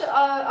watched,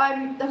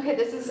 okay,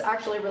 this is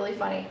actually really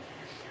funny.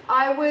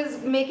 I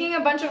was making a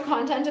bunch of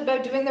content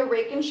about doing the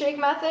rake and shake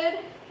method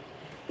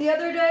the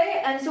other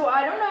day, and so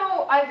I don't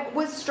know, I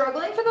was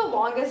struggling for the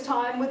longest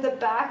time with the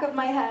back of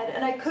my head,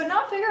 and I could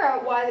not figure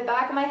out why the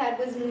back of my head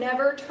was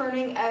never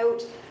turning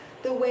out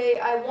the way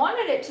I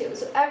wanted it to.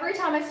 So every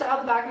time I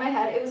styled the back of my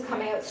head, it was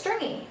coming out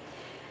stringy.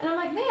 And I'm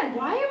like, man,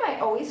 why am I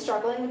always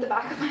struggling with the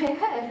back of my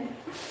head?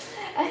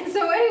 And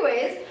so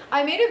anyways,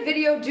 I made a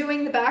video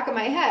doing the back of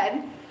my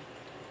head,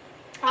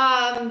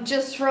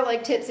 just for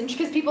like tips, and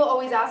because people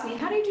always ask me,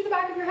 how do you do the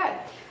back of your head?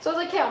 So I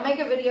was like, okay, I'll make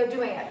a video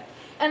doing it.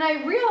 And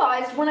I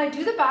realized when I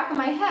do the back of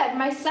my head,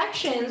 my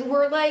sections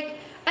were like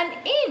an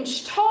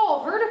inch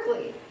tall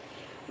vertically,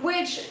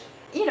 which,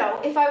 you know,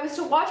 if I was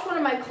to watch one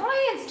of my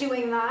clients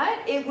doing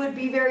that, it would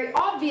be very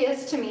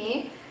obvious to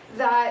me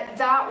that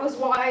that was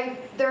why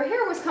their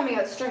hair was coming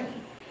out stringy.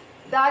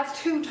 That's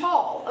too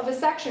tall of a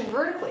section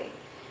vertically.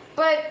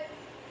 But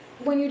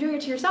when you're doing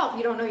it to yourself,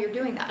 you don't know you're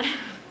doing that.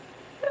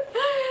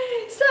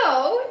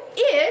 So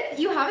if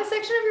you have a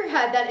section of your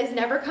head that is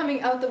never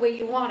coming out the way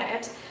you want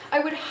it, I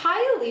would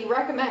highly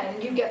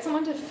recommend you get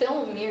someone to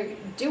film you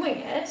doing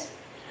it,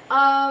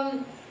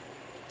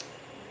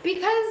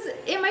 because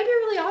it might be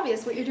really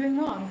obvious what you're doing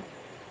wrong.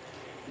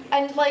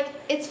 And like,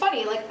 it's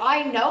funny, like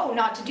I know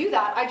not to do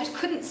that. I just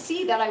couldn't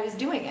see that I was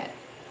doing it.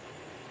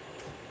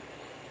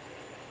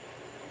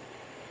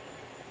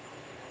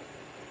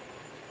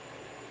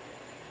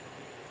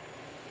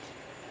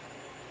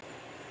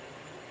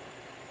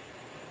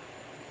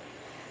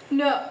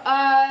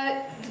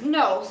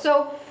 No.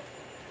 So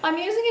I'm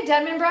using a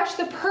Denman brush.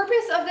 The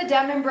purpose of the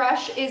Denman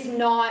brush is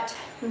not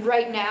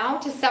right now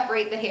to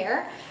separate the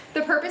hair.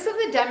 The purpose of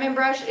the Denman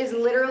brush is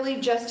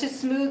literally just to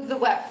smooth the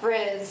wet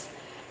frizz.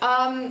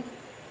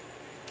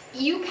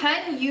 You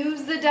can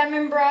use the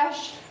Denman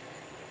brush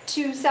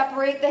to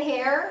separate the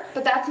hair,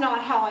 but that's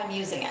not how I'm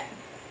using it.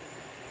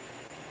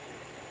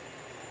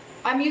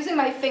 I'm using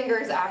my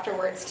fingers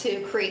afterwards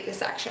to create the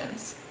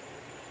sections.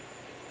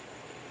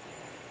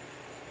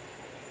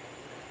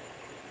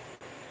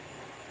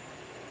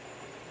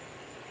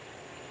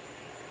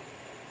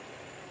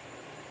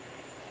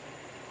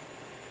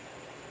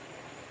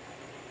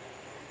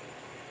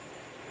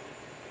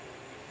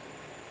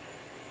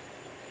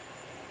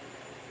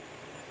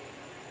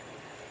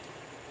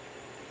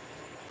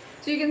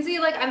 So you can see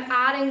like I'm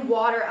adding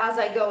water as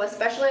I go,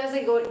 especially as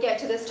I get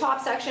to this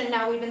top section.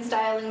 Now we've been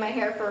styling my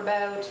hair for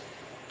about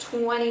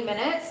 20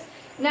 minutes.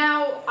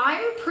 Now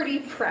I'm pretty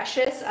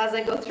precious as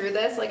I go through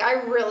this. Like I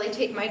really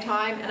take my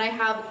time and I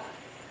have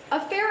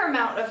a fair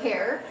amount of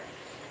hair.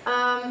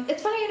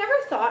 It's funny, I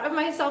never thought of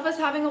myself as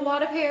having a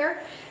lot of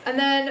hair. And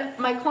then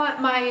my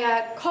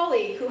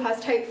colleague who has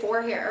type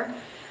 4 hair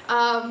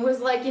was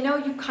like, you know,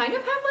 you kind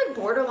of have like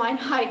borderline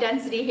high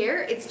density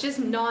hair. It's just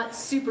not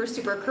super,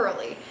 super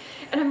curly.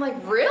 And I'm like,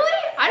 really?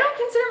 I don't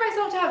consider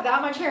myself to have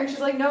that much hair. And she's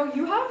like, no,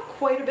 you have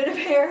quite a bit of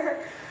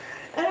hair.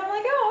 And I'm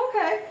like, oh,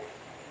 okay.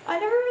 I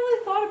never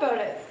really thought about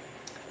it.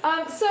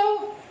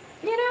 So,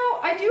 you know,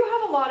 I do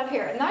have a lot of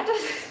hair, and that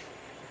just,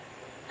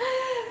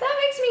 that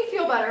makes me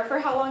feel better for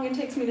how long it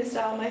takes me to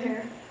style my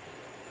hair.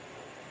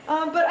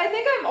 But I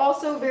think I'm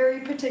also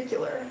very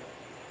particular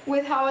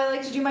with how I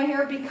like to do my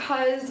hair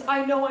because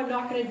I know I'm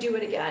not going to do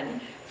it again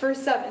for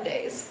 7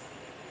 days.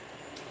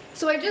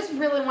 So I just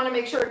really want to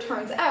make sure it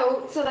turns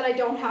out so that I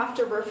don't have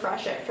to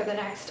refresh it for the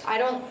next, I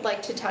don't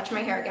like to touch my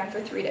hair again for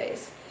 3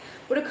 days.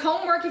 Would a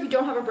comb work if you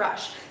don't have a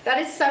brush? That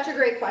is such a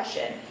great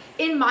question.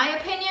 In my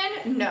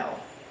opinion, no.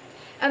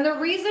 And the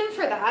reason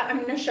for that, I'm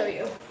going to show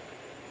you.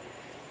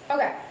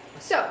 Okay,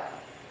 so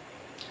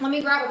let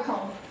me grab a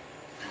comb.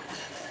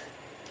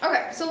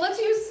 Okay, so let's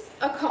use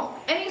a comb.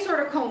 Any sort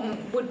of comb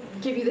would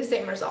give you the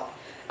same result.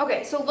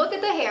 Okay, so look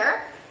at the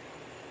hair.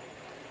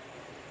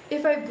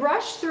 If I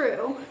brush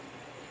through,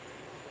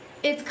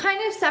 it's kind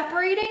of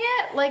separating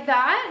it like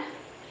that.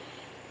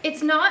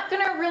 It's not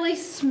gonna really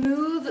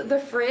smooth the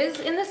frizz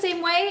in the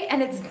same way,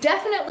 and it's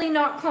definitely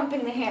not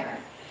clumping the hair.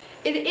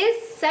 It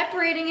is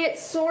separating it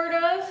sort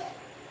of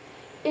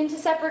into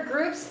separate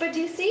groups, but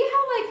do you see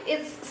how like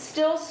it's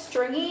still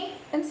stringy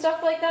and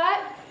stuff like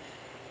that?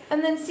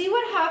 And then see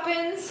what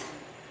happens.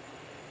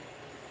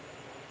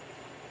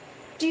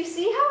 Do you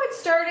see how it's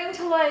starting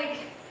to like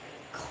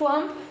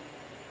clump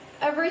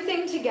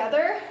everything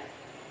together?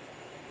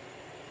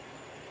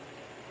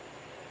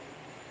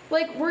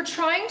 Like we're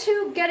trying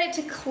to get it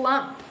to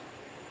clump.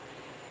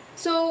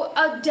 So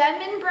a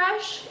Denman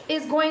brush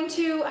is going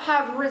to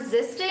have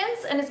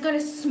resistance and it's going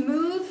to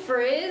smooth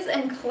frizz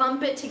and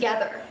clump it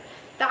together.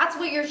 That's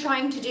what you're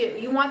trying to do.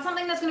 You want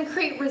something that's going to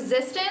create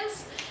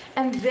resistance,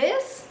 and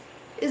this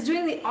is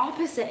doing the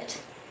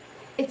opposite.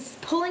 It's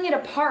pulling it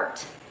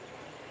apart.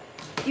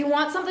 You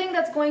want something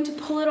that's going to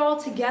pull it all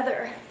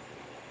together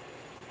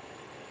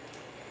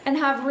and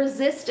have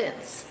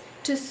resistance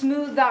to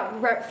smooth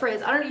that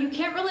frizz. I don't know, you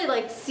can't really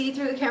like see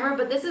through the camera,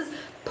 but this is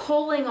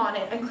pulling on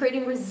it and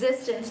creating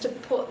resistance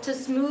to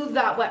smooth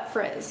that wet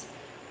frizz.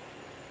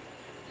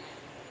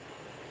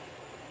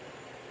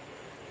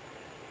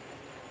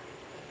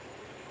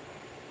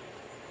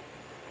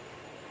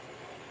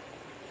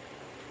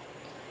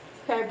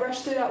 Okay, I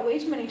brushed through that way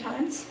too many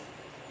times.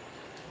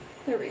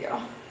 There we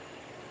go.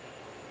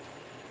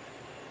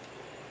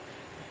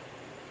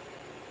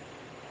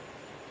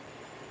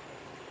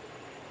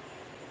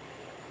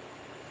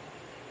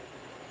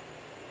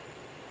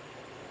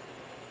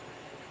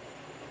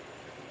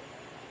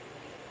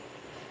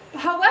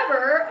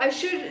 However, I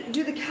should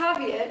do the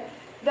caveat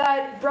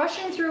that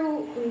brushing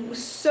through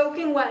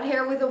soaking wet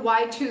hair with a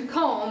wide tooth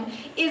comb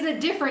is a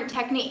different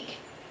technique.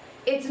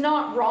 It's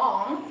not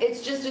wrong,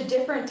 it's just a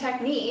different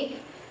technique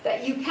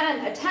that you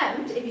can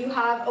attempt if you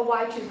have a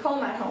wide tooth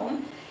comb at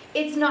home.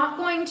 It's not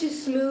going to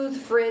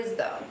smooth frizz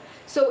though.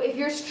 So if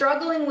you're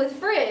struggling with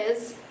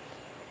frizz,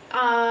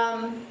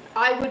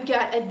 I would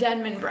get a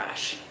Denman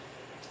brush.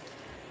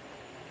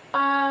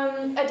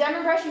 A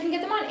Denman brush, you can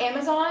get them on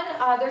Amazon.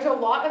 There's a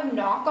lot of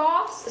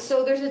knockoffs.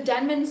 So there's a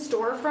Denman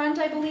storefront,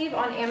 I believe,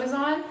 on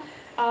Amazon.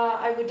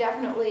 I would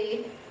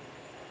definitely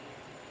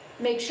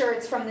make sure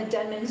it's from the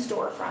Denman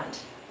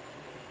storefront.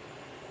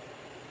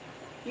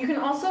 You can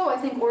also, I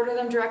think, order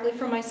them directly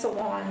from my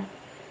salon,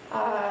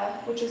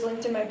 which is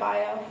linked in my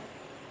bio.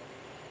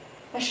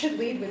 I should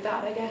lead with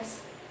that, I guess.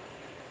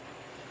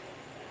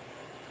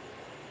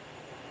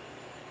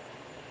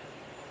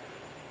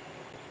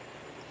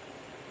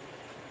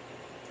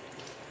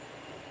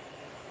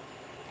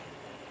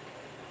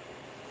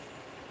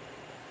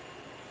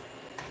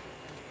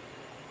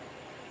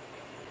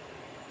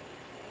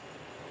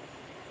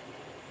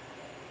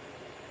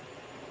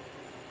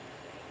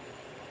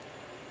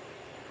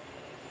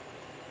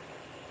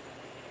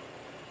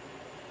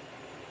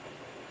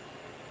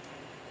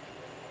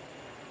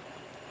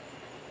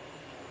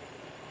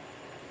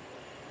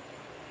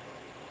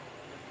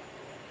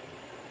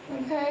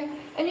 Okay,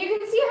 and you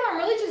can see how I'm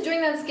really just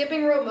doing that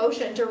skipping rope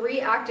motion to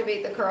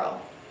reactivate the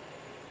curl.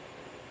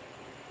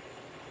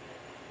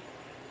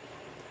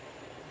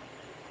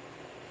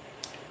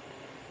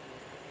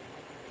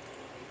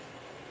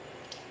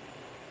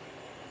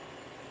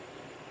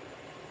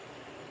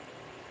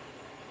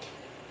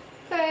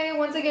 Okay,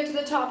 once I get to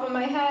the top of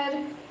my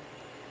head,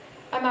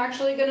 I'm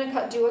actually going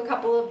to do a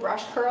couple of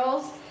brush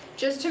curls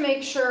just to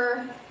make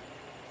sure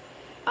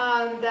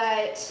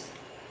that,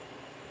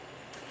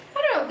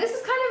 I don't know, this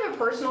is kind of a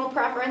personal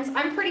preference.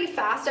 I'm pretty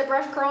fast at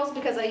brush curls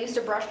because I used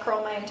to brush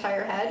curl my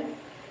entire head.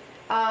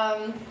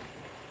 The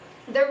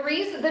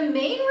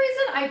main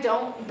reason I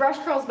don't, brush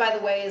curls by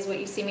the way is what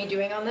you see me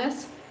doing on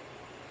this.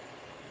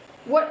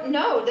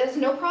 No, there's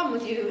no problem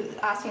with you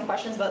asking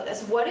questions about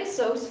this. What is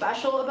so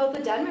special about the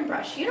Denman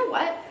brush? You know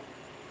what?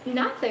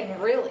 Nothing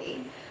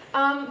really.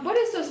 What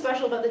is so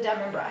special about the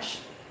Denman brush?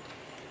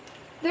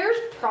 There's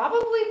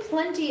probably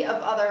plenty of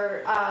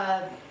other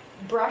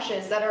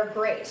brushes that are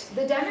great.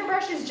 The Denman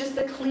brush is just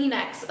the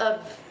Kleenex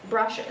of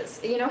brushes.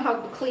 You know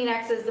how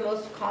Kleenex is the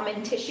most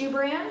common tissue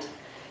brand?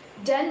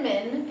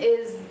 Denman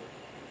is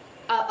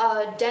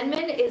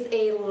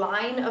a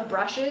line of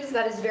brushes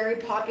that is very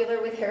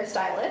popular with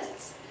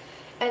hairstylists.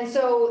 And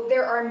so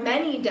there are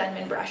many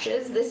Denman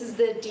brushes. This is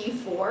the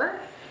D4.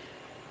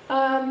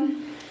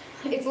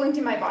 It's linked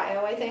in my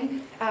bio, I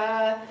think.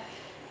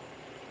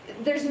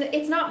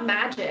 It's not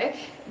magic.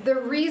 The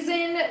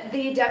reason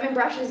the Denman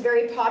brush is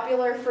very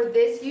popular for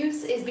this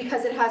use is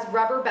because it has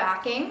rubber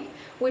backing,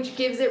 which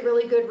gives it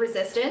really good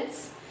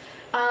resistance.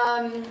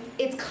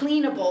 It's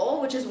cleanable,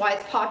 which is why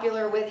it's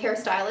popular with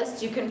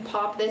hairstylists. You can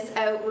pop this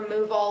out,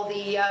 remove all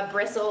the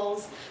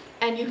bristles,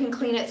 and you can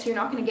clean it so you're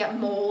not going to get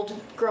mold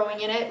growing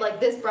in it. Like,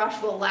 this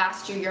brush will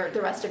last you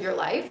the rest of your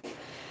life.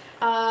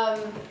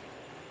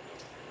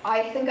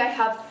 I think I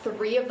have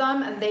 3 of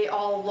them and they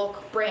all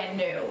look brand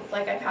new.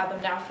 Like, I've had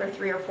them now for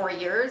 3 or 4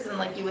 years and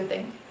like you would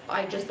think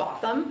I just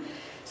bought them.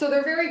 So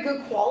they're very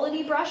good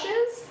quality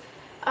brushes.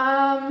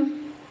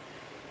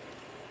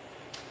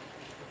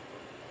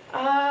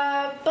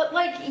 But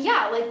like,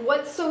 yeah, like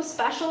what's so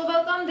special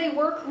about them? They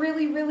work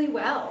really, really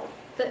well.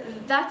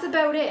 That's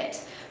about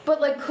it. But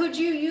like, could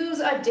you use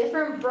a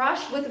different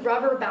brush with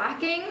rubber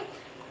backing?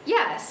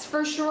 Yes,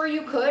 for sure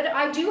you could.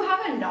 I do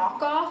have a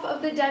knockoff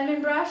of the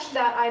Denman brush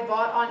that I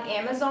bought on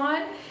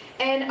Amazon,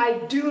 and I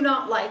do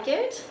not like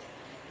it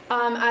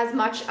as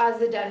much as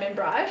the Denman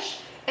brush.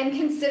 And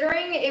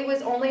considering it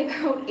was only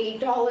about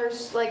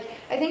 $8, like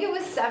I think it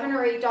was $7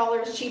 or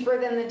 $8 cheaper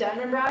than the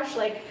Denman brush,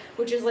 like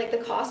which is like the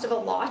cost of a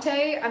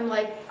latte, I'm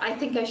like, I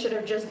think I should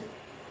have just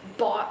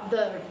bought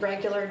the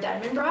regular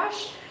Denman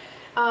brush.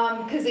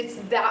 Because it's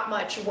that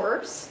much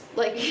worse.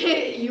 Like,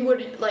 you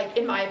would, like,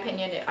 in my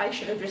opinion, I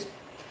should have just,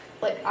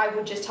 like, I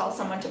would just tell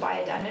someone to buy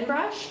a Denman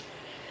brush.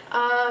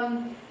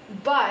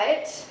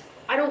 But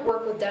I don't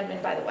work with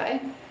Denman, by the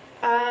way.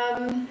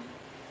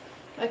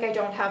 Like, I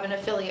don't have an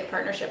affiliate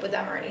partnership with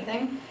them or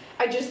anything.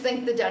 I just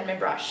think the Denman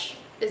brush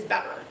is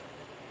better.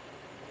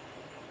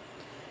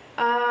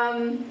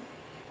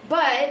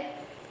 But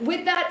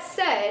with that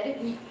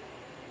said,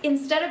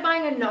 instead of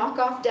buying a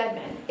knockoff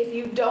Denman, if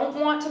you don't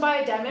want to buy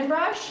a Denman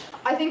brush,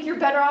 I think you're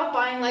better off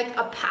buying like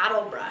a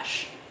paddle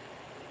brush,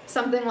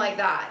 something like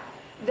that.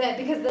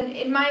 Because then,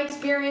 in my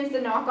experience, the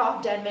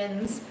knockoff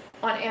Denmans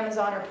on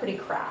Amazon are pretty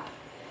crap.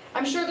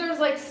 I'm sure there's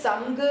like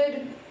some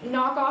good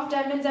knockoff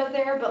Denmans out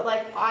there, but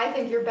like I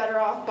think you're better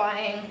off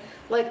buying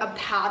like a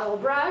paddle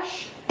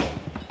brush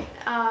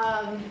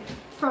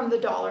from the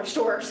dollar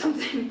store or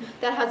something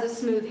that has a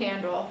smooth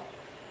handle,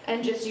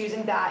 and just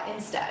using that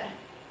instead.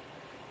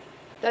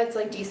 That's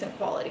like decent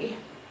quality.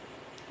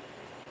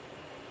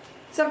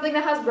 Something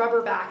that has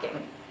rubber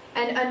backing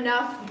and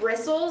enough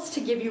bristles to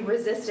give you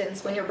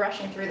resistance when you're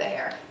brushing through the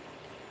hair.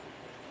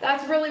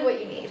 That's really what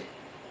you need.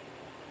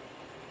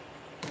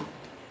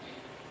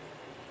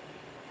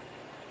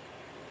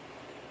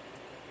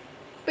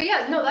 But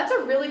yeah, no, that's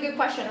a really good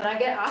question, and I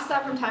get asked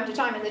that from time to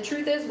time. And the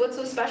truth is, what's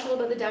so special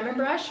about the Denman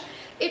brush?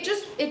 It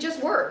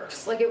just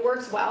works. Like, it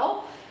works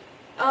well.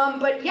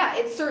 But yeah,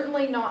 it's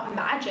certainly not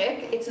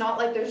magic. It's not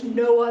like there's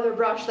no other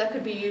brush that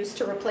could be used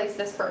to replace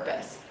this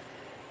purpose.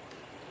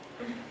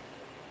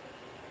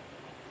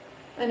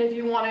 And if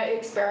you want to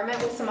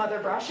experiment with some other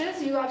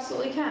brushes, you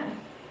absolutely can.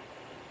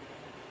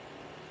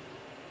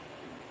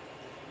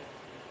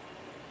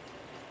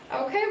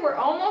 Okay, we're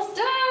almost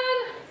done.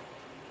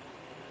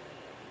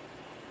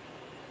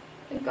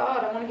 Thank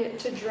God, I want to get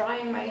to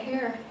drying my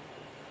hair.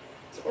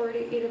 It's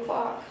already 8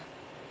 o'clock.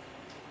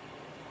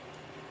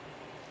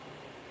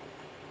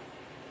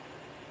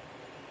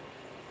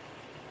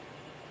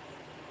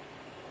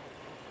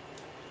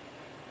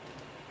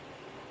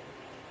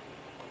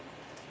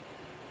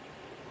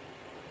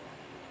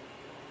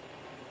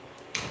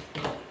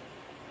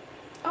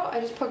 Oh, I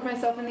just poked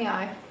myself in the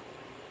eye.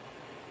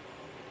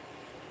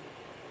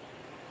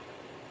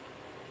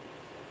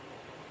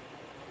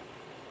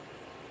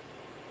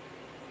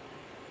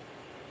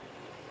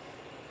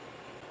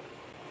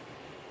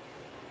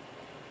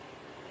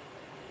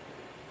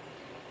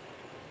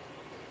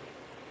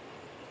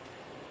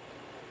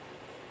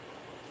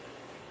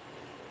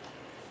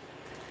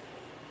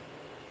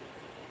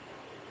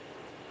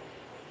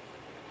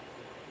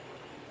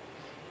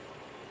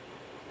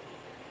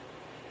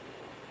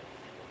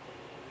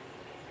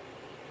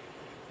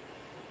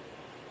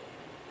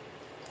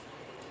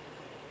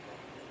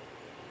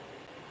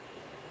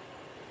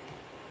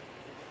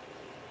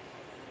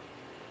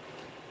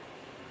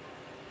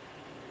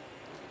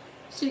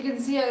 So you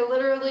can see I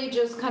literally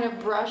just kind of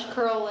brush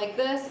curl like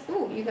this.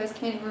 Ooh, you guys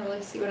can't even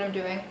really see what I'm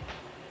doing.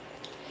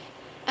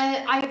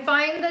 And I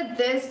find that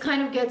this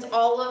kind of gets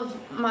all of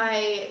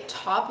my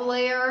top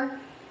layer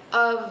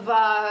of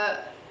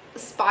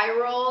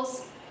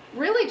spirals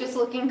really just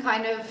looking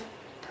kind of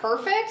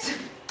perfect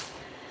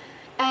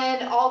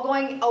and all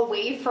going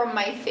away from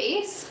my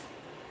face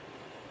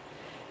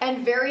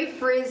and very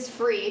frizz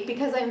free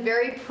because I'm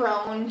very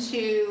prone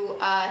to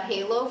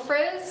halo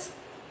frizz.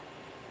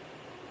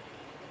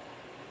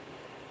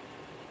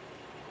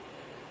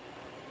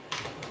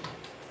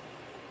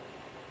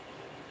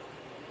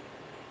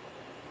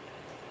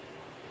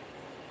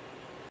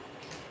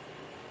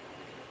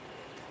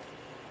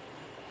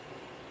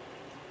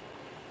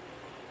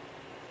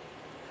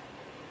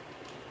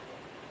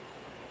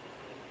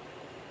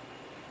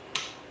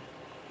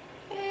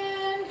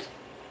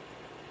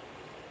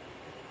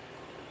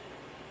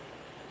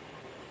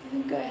 I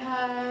think I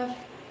have,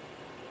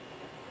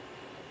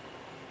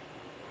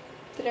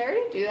 did I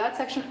already do that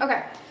section?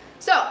 Okay,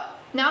 so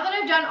now that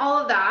I've done all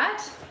of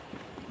that,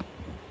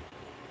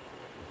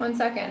 one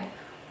second.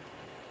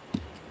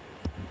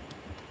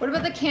 What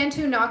about the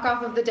Cantu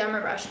knockoff of the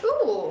Demo Brush?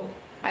 Ooh,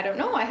 I don't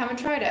know, I haven't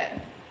tried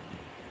it.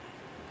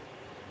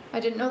 I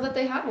didn't know that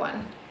they had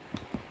one.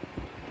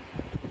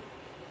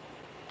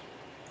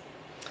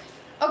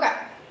 Okay,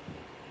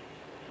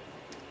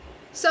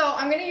 so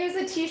I'm gonna use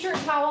a t-shirt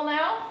towel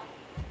now.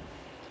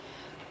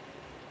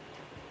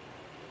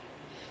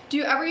 Do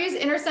you ever use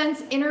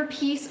InnerSense Inner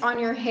Piece on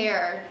your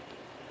hair?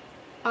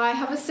 I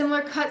have a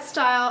similar cut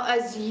style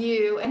as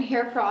you and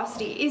hair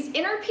porosity. Is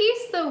Inner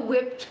Piece the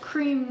whipped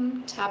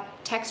cream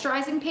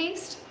texturizing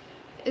paste?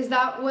 Is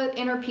that what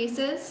Inner Piece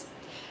is?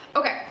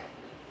 Okay.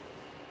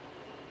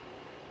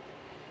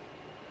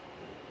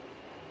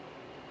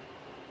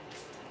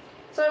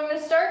 So I'm going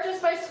to start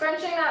just by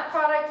scrunching that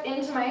product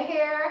into my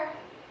hair.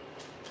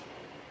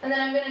 And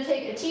then I'm going to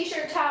take a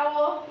t-shirt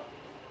towel.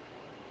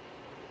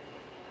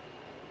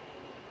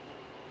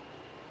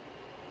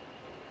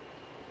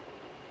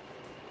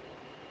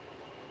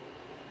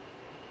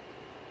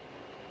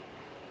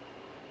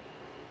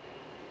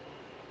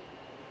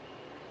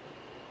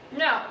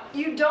 Now,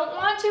 you don't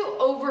want to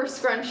over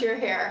scrunch your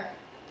hair.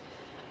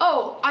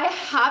 Oh, I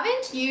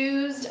haven't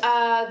used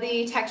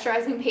the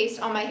texturizing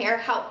paste on my hair.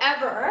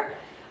 However,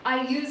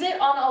 I use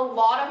it on a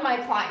lot of my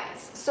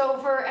clients. So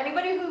for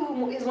anybody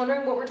who is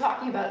wondering what we're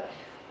talking about,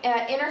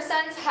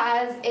 InnerSense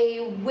has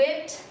a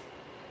whipped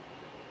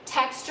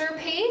texture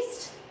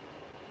paste.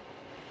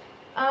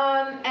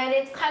 And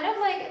it's kind of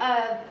like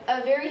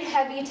a very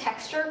heavy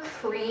texture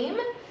cream.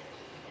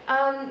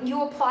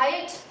 You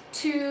apply it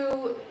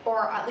to,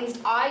 or at least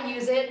I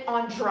use it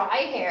on dry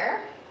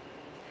hair.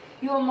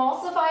 You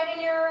emulsify it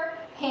in your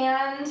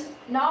hand,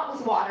 not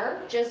with water,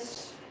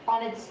 just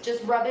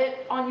rub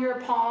it on your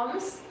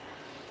palms.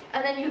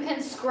 And then you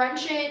can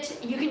scrunch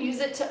it. You can use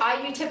it to,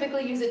 I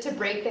typically use it to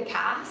break the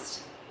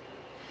cast.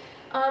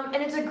 And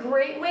it's a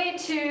great way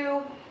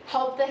to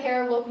help the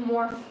hair look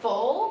more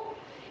full.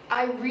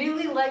 I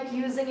really like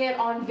using it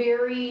on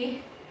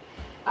very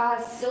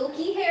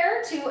silky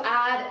hair to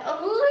add a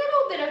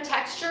little bit of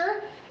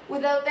texture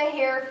without the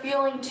hair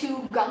feeling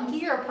too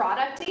gunky or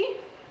producty.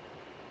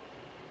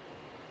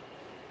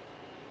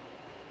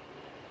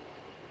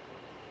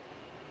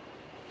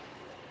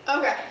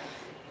 Okay.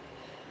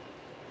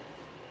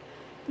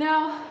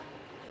 Now,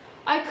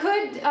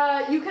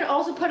 you could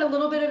also put a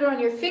little bit of it on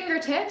your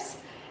fingertips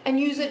and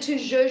use it to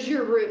zhuzh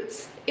your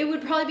roots. It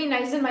would probably be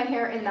nice in my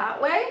hair in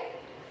that way.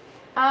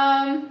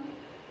 My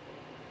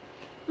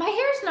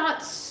hair's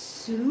not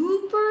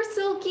super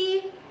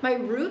silky. My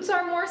roots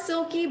are more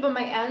silky, but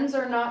my ends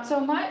are not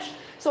so much.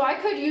 So I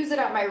could use it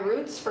at my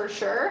roots for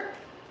sure.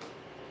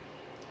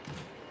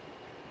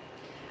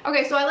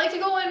 Okay, so I like to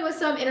go in with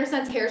some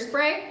InnerSense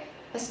hairspray,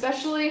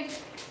 especially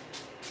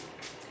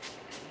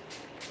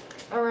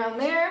around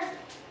there.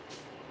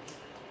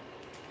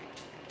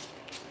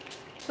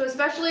 So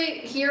especially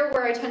here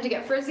where I tend to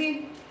get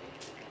frizzy.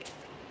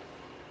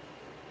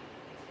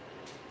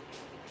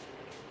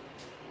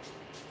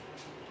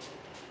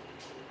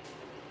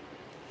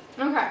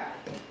 Okay.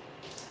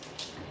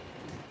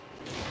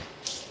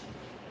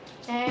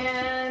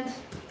 And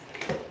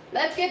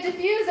let's get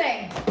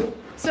diffusing.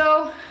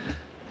 So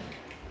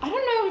I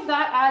don't know if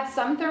that adds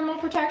some thermal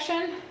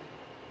protection.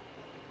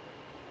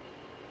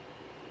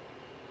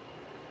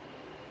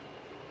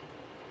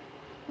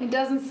 It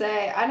doesn't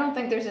say. I don't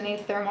think there's any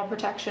thermal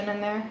protection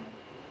in there.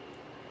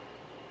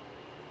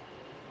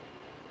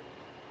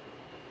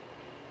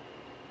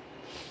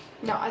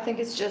 No, I think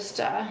it's just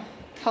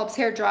helps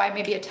hair dry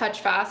maybe a touch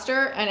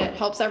faster, and it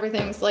helps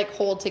everything's like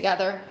hold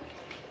together.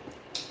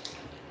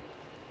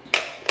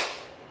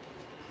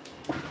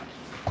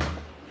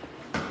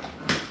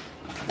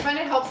 I find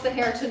it helps the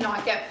hair to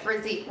not get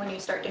frizzy when you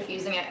start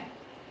diffusing it.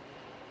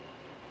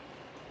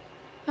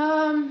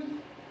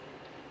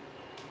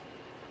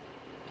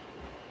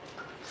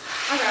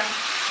 Okay.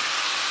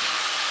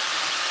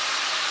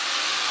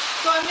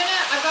 So I've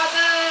got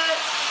the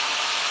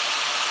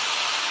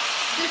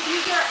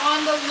diffuser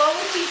on the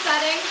lowest heat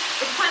setting.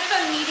 It's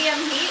of a medium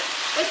heat.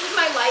 This is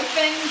my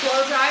Life-In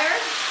blow dryer.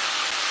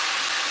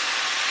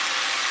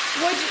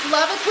 Would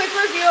love a quick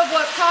review of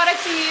what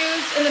products you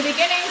used in the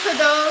beginning for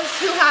those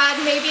who had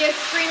maybe a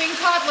screaming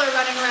toddler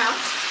running around.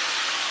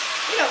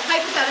 You know,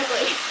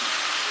 hypothetically.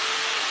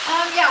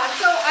 Yeah,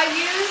 so I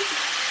used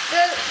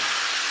the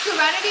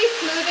Serenity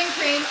Smoothing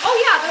Cream. Oh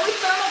yeah, there was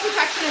thermal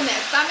protection in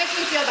this. That makes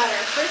me feel better.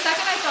 For a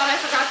second I thought I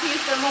forgot to use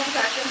thermal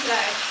protection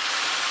today.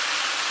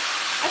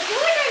 I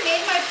feel like I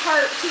made my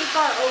part too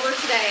far over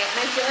today, and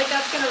I feel like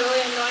that's going to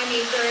really annoy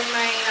me during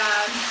my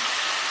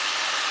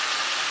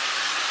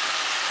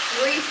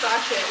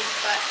refreshes,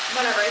 but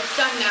whatever, it's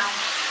done now.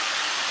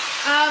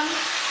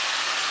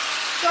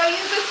 So I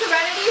use the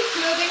Serenity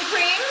Smoothing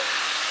Cream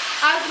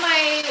as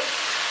my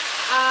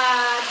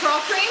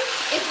curl cream.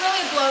 It's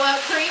really a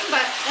blowout cream,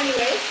 but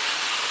anyways.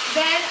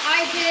 Then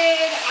I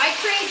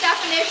create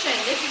definition.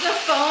 This is a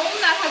foam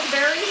that has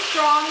very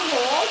strong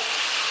hold.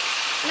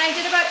 And I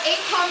did about 8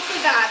 pumps of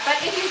that. But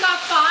if you've got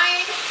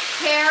fine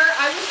hair,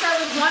 I would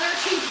start with 1 or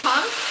 2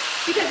 pumps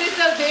because it's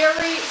a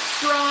very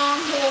strong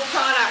hold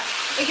product.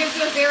 It gives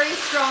you a very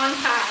strong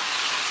cast.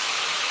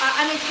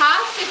 I mean,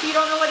 cast, if you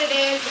don't know what it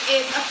is,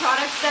 it's a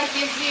product that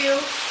gives you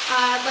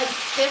like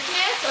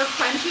stiffness or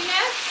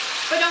crunchiness.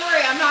 But don't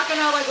worry, I'm not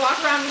gonna like walk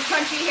around with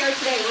crunchy hair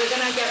today. We're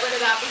gonna get rid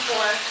of that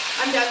before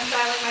I'm done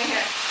styling my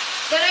hair.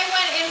 Then I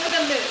went in with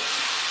a mousse.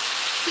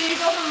 So you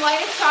go from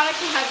lightest product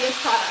to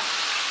heaviest product.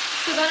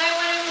 So then I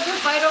went in with the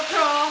Vital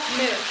Curl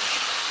mousse.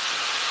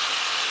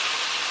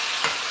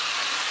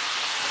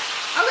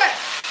 Okay,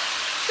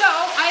 so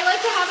I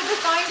like to have a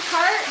defined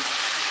part.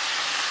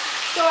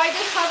 So I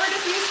just hover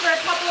diffuse for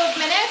a couple of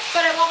minutes,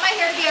 but I want my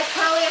hair to be as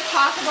curly as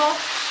possible.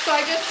 So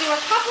I just do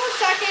a couple of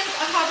seconds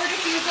of hover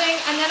diffusing,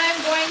 and then I'm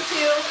going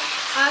to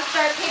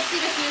start pixie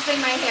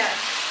diffusing my hair.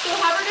 So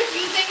hover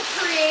diffusing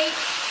creates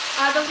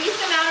the least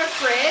amount of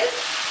frizz.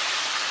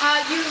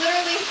 You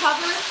literally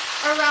hover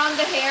around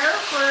the hair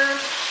for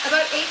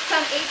about 8 to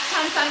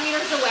 10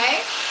 centimeters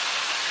away.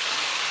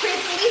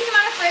 Creates the least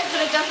amount of frizz,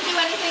 but it doesn't do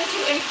anything to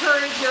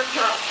encourage your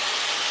curl.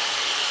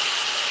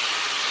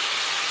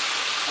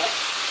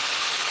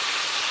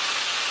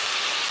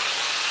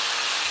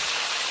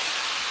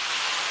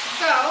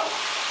 So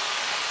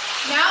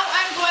now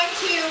I'm going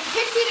to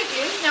pixie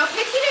diffuse. Now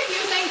pixie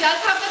diffusing does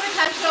have the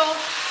potential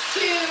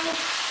to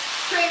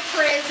create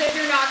frizz if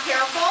you're not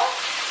careful.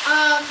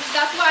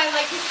 That's why I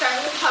like to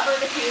start with hover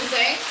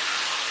diffusing.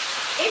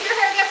 If your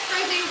hair gets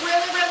frizzy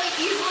really, really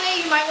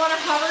easily, you might want to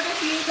hover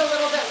diffuse a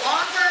little bit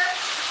longer.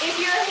 If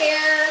your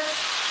hair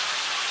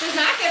does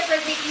not get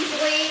frizzy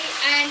easily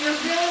and you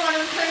really want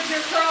to encourage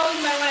your curl, you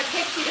might want to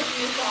pixie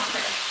diffuse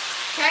longer.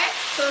 Okay?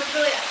 So it's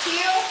really up to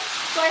you.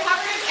 So I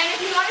hover, and if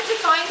you want a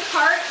defined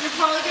part, you're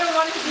probably going to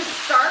want to just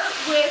start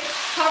with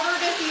hover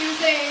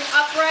diffusing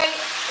upright.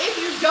 If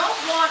you don't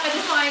want a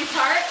defined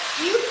part,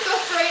 you can go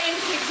straight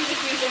into pixie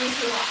diffusing if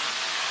you want.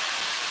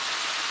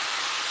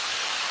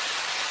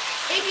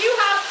 If you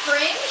have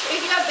fringe,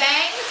 if you have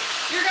bangs,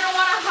 you're going to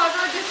want to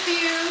hover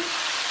diffuse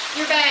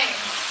your bangs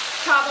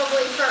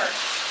probably first.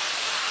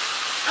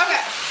 Okay.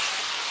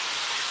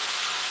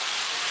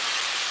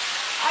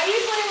 I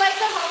usually like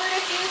to hover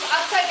diffuse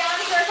upside down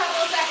for a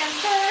couple of seconds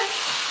first.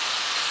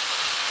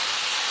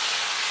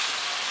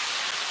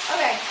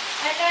 Okay,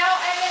 and now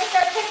I'm going to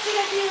start pixie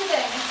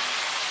diffusing.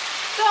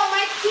 So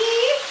my key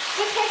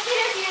with pixie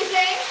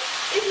diffusing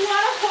is you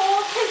want to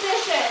hold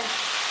position.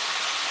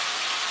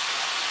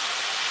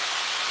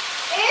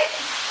 If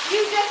you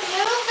just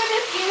move the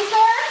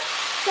diffuser,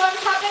 so I'm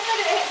cupping the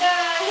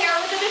hair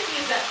with the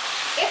diffuser.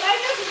 If I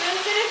just move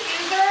the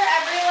diffuser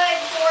every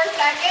like 4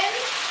 seconds,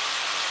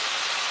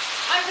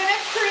 I'm going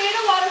to create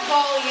a lot of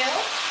volume,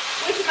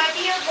 which might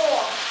be your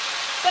goal.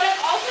 But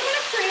I'm also going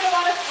to create a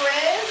lot of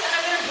frizz, and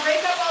I'm going to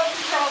break up all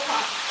these curl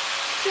clumps.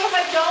 So if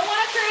I don't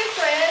want to create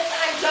frizz,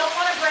 and I don't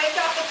want to break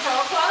up the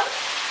curl clumps,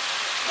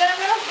 then I'm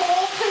going to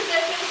hold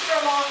positions for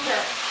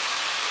longer.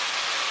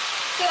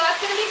 So that's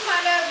going to be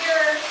kind of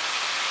your,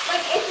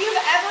 like if you've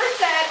ever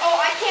said, oh,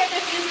 I can't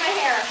diffuse my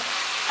hair.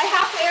 I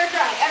have to air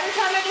dry. Every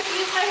time I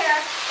diffuse my hair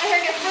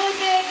gets really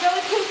big,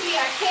 really poofy,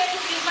 I can't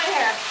diffuse my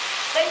hair.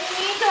 Then you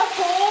need to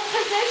hold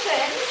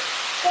positions,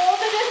 hold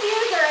the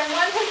diffuser in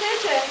one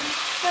position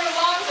for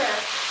longer,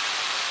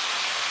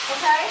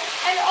 okay?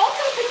 And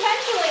also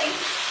potentially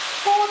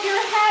hold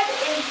your head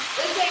in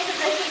the same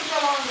position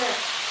for longer.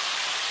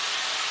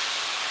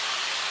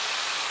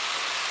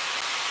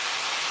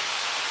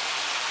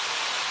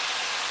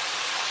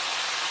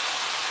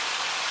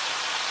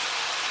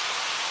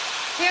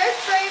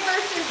 Hairspray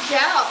versus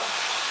gel.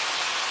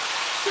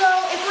 So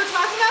if we're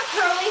talking about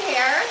curly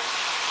hair,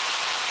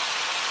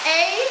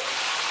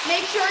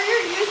 make sure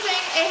you're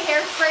using a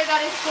hairspray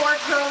that is for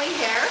curly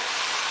hair,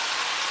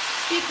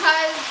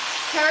 because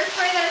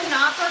hairspray that is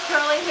not for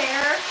curly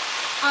hair,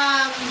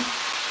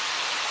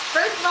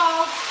 first of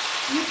all,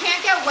 you can't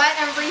get wet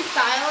and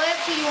restyle it,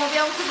 so you won't be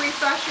able to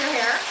refresh your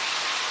hair.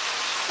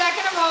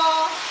 Second of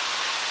all,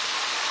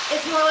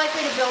 it's more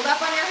likely to build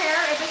up on your hair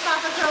if it's not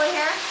for curly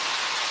hair.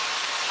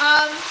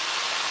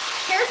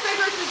 Hairspray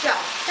versus gel.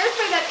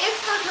 Hairspray that is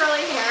for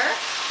curly hair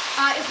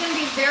It's going to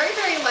be very,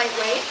 very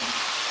lightweight.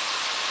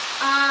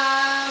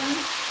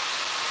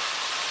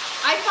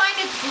 I find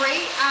it's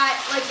great at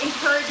like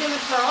encouraging the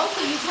curl.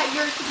 So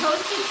you're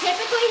supposed to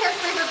typically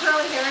hairspray for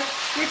curly hair.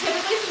 You're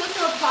typically supposed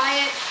to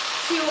apply it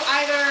to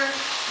either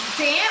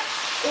damp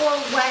or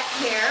wet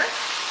hair.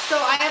 So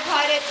I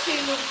applied it to,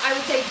 I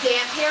would say,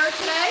 damp hair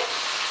today.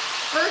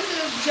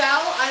 Versus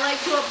gel, I like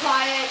to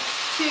apply it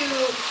to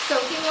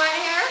soaking wet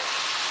hair.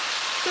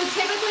 So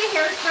typically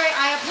hairspray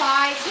I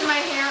apply to my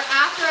hair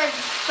after I've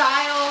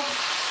styled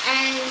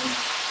and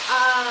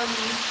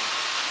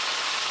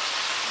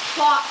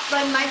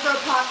micro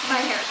plopped my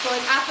hair. So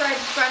like after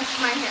I've scrunched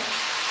my hair.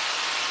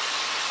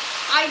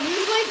 I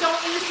usually don't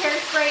use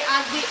hairspray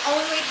as the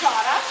only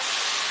product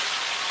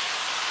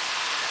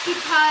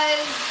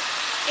because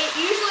it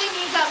usually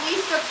needs at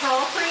least a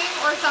curl cream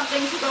or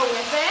something to go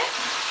with it.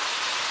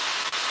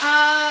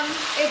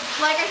 It's,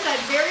 like I said,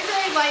 very,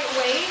 very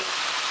lightweight,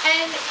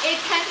 and it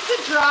tends to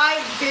dry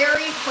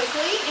very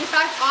quickly. In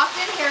fact,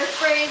 often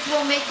hairsprays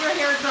will make your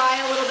hair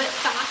dry a little bit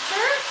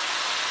faster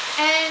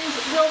and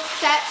will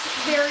set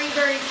very,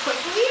 very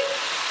quickly.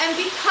 And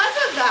because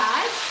of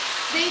that,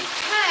 they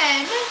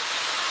can,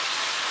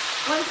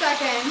 one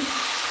second.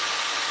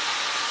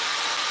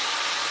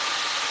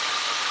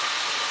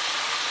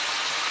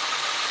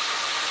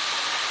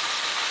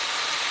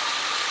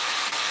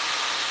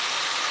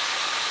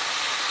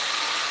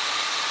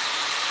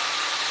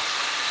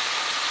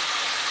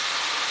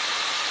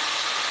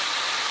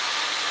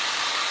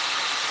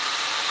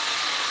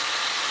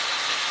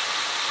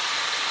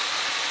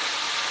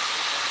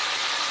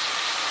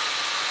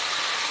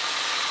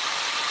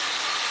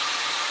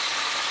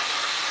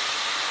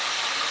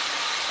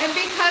 And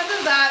because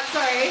of that,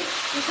 sorry,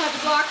 just had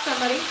to block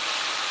somebody.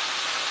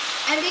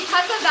 And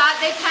because of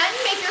that, they can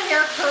make your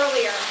hair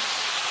curlier.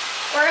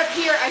 Or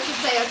appear, I should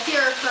say,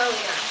 appear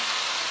curlier.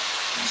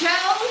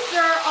 Gels,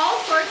 there are all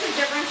sorts of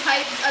different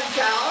types of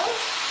gels.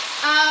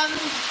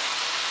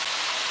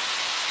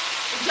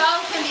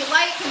 Gels can be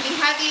light, can be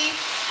heavy,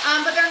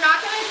 but they're not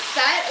going to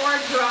set or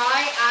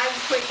dry as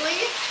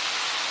quickly.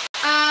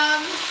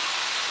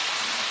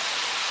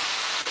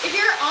 If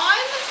you're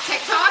on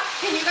TikTok,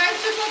 can you guys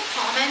just like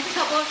comment a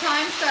couple of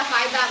times to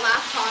hide that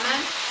last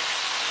comment?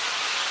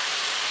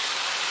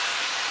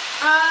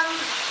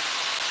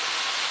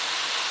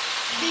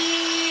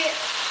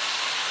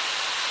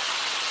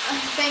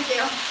 Thank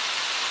you.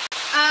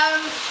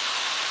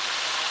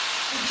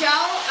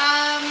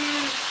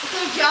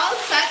 So gel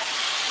sets,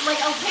 like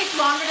it'll take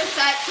longer to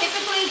set.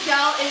 Typically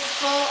gel is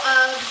full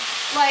of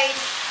like,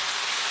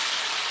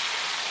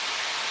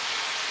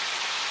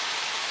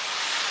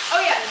 oh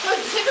yeah, so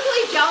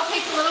typically gel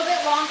takes a little bit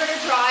longer to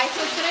dry,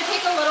 so it's going to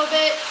take a little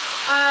bit,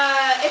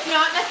 it's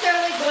not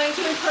necessarily going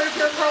to encourage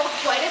your curl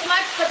quite as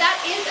much, but that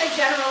is a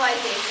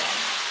generalization.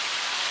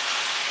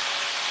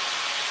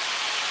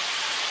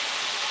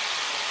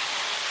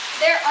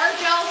 There are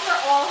gels for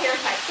all hair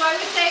types, so I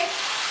would say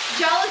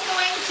gel is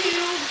going to,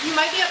 you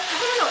might be, I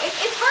don't know,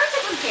 it's hard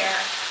to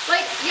compare.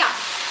 Like, yeah,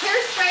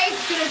 hairspray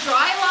is going to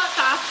dry a lot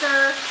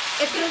faster,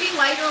 it's going to be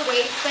lighter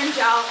weight than a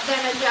gel.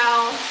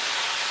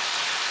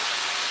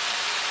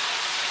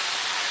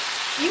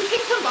 You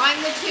can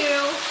combine the two,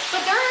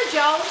 but there are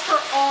gels for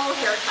all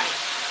hair types.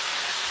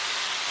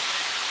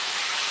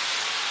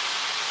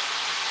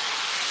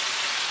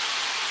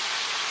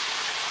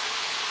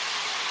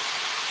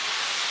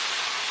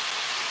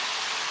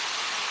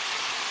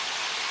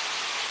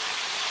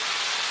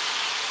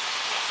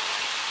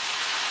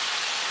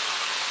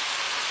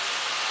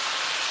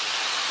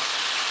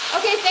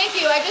 Okay, thank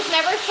you. I just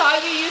never saw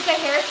you use a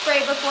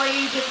hairspray before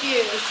you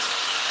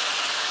diffused.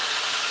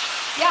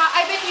 Yeah,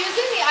 I've been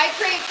using the I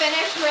Create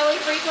Finish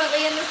really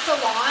frequently in the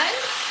salon.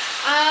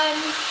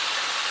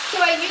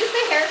 So I use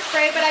the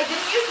hairspray, but I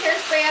didn't use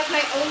hairspray as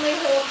my only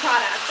hold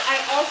product.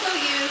 I also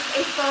use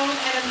a foam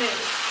and a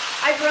mousse.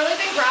 I've really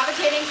been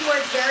gravitating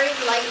towards very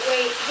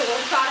lightweight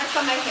hold products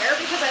on my hair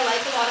because I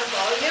like a lot of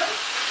volume.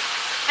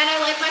 And I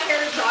like my hair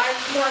to dry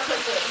more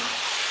quickly.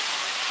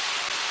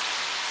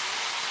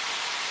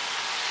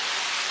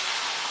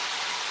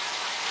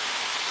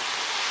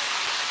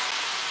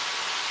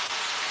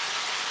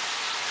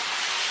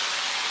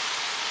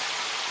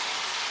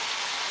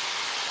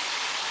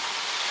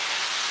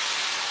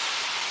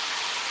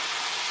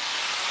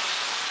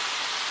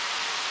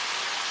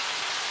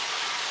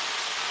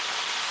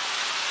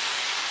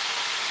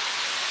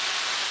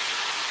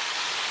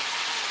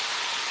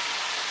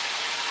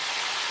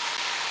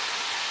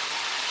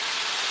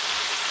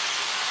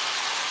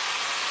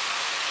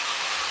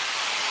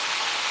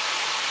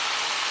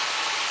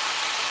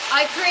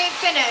 I Create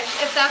Finish,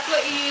 if that's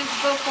what you use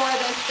before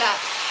this step.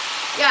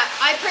 Yeah,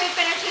 I Create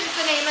Finish is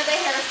the name of the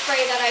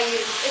hairspray that I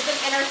use. It's an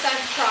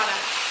Intersense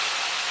product.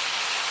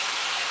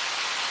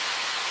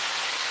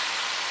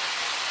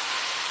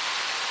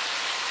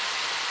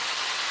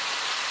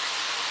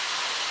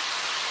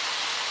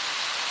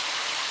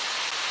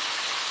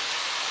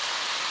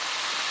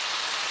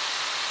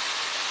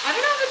 I don't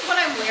know if it's what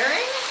I'm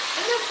wearing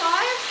in this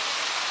live.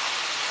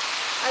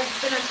 I've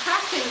been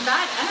attracting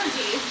bad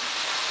energy.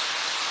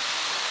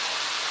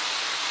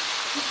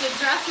 to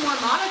dress more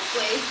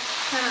modestly,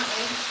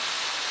 apparently.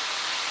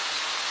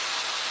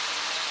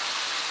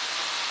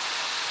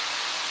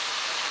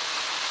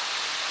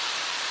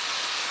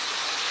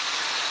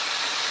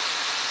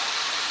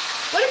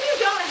 What if you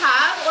don't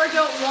have or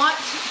don't want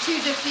to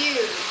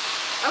diffuse?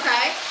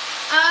 Okay.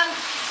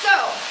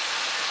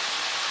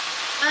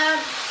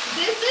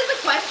 This is a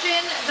question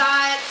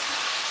that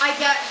I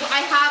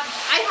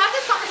have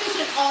this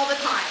conversation all the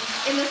time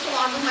in the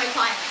salon with my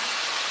clients.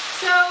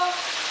 So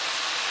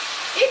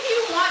if you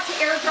want to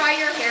air dry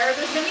your hair,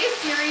 there's going to be a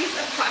series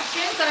of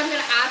questions that I'm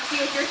going to ask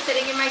you if you're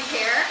sitting in my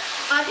chair.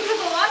 Because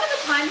a lot of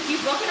the times you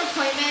book an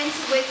appointment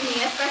with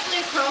me, especially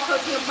a curl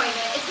coaching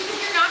appointment, it's because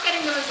you're not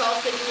getting the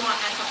results that you want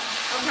at home,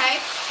 okay?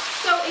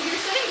 So if you're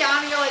sitting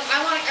down and you're like,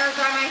 I want to air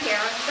dry my hair,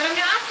 then I'm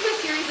going to ask you a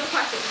series of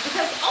questions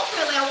because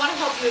ultimately I want to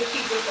help you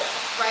achieve your goals,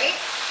 right?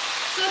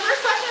 So the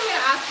first question I'm going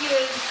to ask you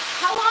is,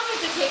 how long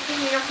is it taking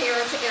your hair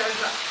to air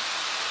dry,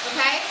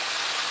 okay?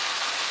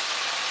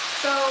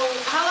 So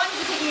how long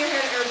is it taking your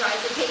hair to air dry?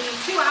 Is it taking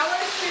 2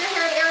 hours for your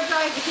hair to air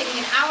dry? Is it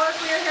taking an hour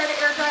for your hair to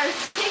air dry? Is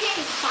it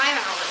taking 5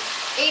 hours,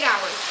 8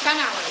 hours, 10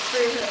 hours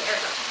for your hair to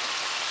air dry?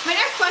 My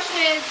next question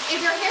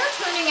is your hair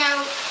turning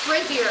out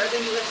frizzier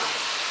than you would like?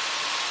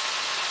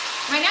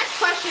 My next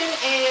question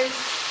is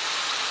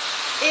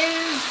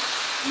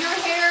your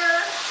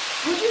hair,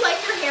 would you like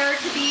your hair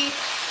to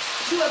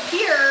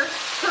appear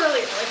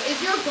curlier? Like, is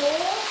your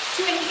goal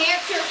to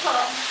enhance your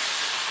curl?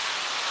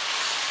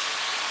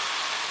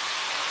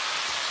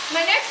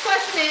 My next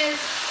question is,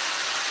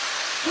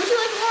 would you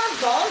like more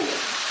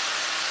volume?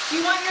 Do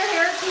you want your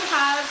hair to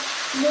have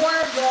more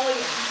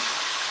volume?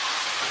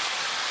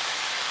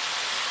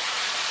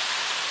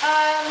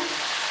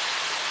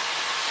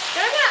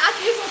 Then I'm going to ask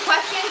you some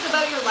questions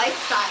about your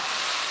lifestyle.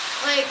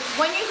 Like,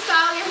 when you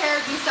style your hair,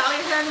 do you style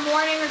your hair in the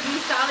morning or do you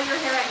style your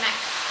hair at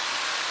night?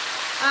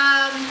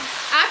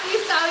 After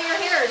you style your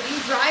hair, do you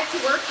drive to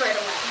work right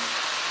away?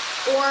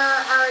 Or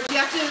do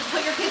you have to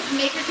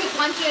make your kids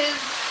lunches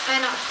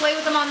and play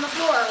with them on the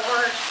floor?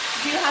 Or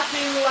do you have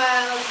to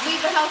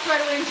leave the house right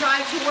away and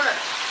drive to work?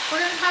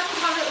 We're going to have some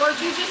conversation. Or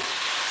do you just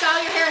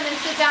style your hair and then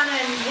sit down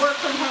and work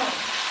from home?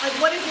 Like,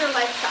 what is your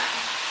lifestyle?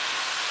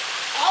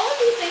 All of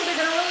these things are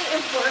going to really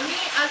inform me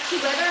as to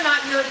whether or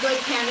not you're a good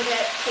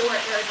candidate for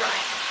air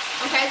drying.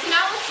 Okay, so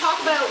now let's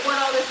talk about what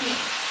all this means.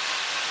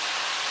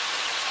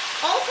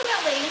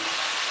 Ultimately,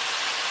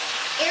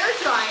 air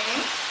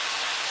drying,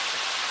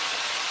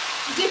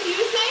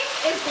 diffusing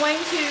is going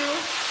to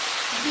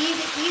be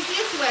the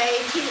easiest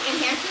way to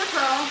enhance your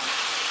curl,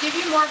 give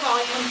you more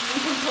volume,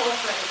 and control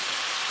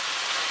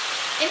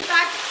frizz. In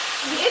fact,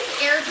 with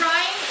air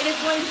drying, it is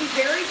going to be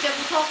very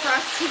difficult for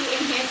us to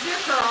enhance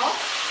your curl.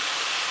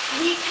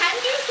 We can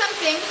do some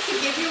things to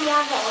give you more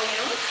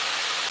volume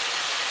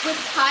with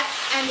cut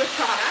and with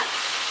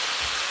products.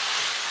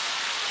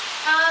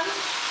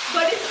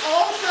 But it's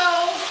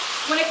also,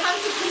 when it comes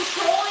to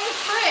controlling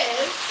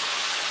frizz,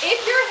 if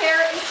your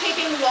hair is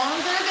taking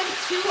longer than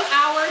 2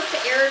 hours to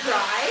air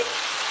dry,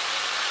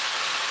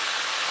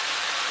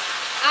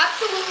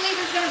 absolutely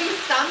there's going to be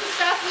some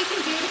stuff we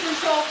can do to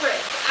control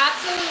frizz.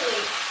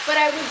 Absolutely. But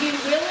I would be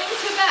willing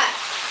to bet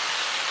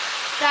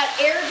that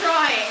air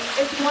drying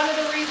is one of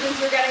the reasons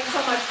you're getting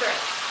so much frizz.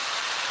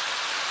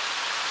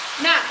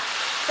 Now,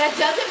 that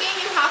doesn't mean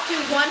you have to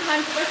 100%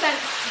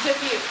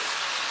 diffuse.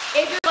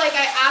 If you're like,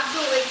 I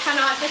absolutely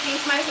cannot diffuse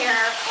my hair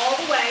all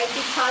the way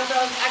because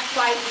of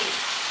XYZ,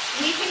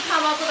 we can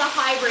come up with a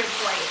hybrid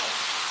for you.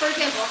 For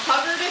example,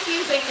 cover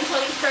diffusing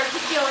until you start to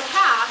feel a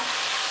cast,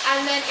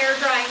 and then air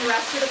drying the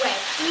rest of the way.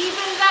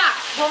 Even that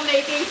will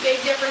make a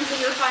big difference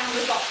in your final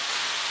result.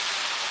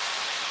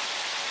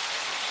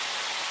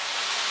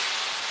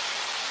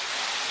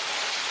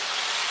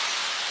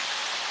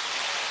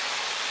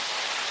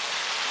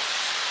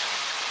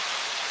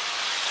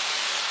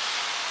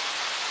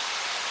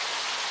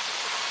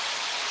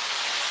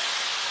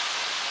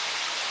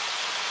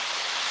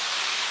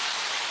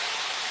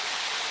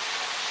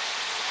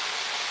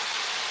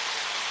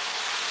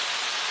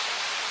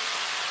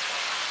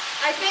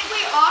 I think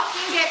we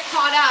often get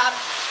caught up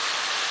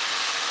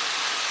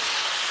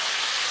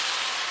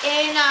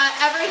in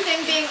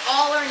everything being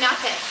all or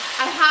nothing.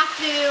 I have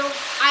to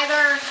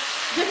either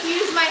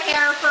diffuse my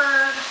hair for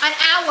an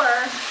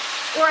hour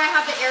or I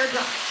have to air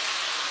dry.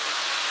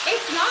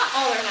 It's not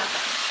all or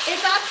nothing.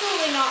 It's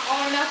absolutely not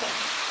all or nothing.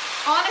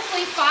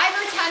 Honestly, 5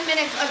 or 10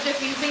 minutes of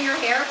diffusing your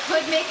hair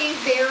could make a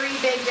very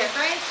big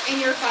difference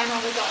in your final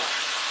result.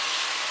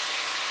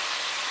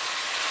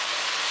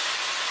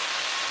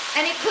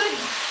 And it could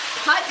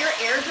cut your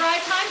air dry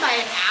time by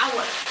an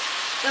hour.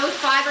 Those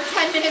 5 or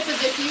 10 minutes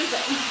of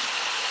diffusing.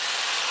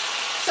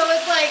 So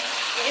it's like,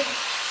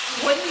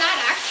 wouldn't that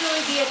actually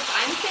be a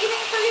time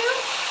saving for you?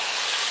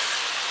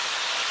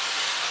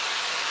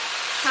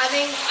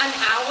 Having an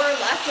hour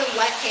less of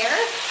wet hair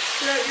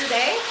throughout your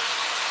day?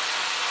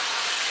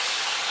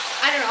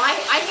 I don't know,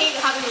 I hate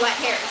having wet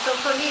hair, so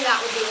for me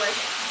that would be worth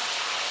it.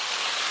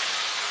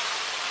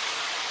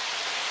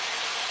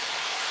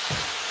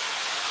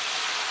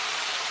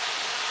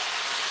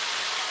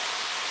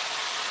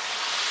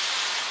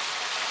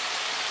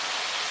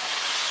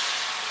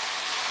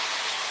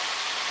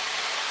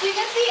 So you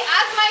can see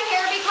as my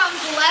hair becomes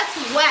less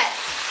wet,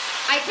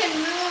 I can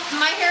move,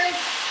 my hair is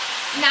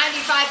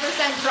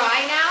 95%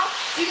 dry now.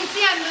 You can see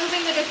I'm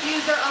moving the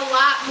diffuser a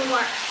lot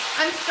more.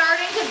 I'm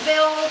starting to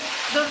build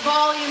the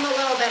volume a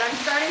little bit. I'm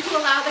starting to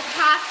allow the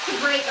cast to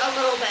break a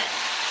little bit.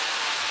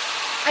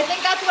 I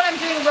think that's what I'm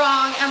doing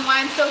wrong and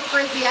why I'm so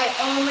frizzy. I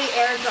only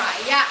air dry.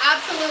 Yeah,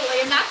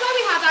 absolutely. And that's why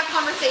we have that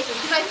conversation.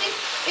 Because I think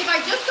if I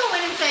just go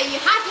in and say,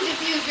 you have to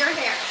diffuse your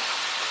hair,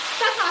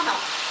 that's not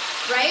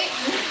helpful, right?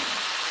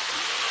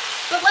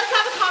 But let's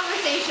have a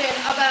conversation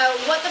about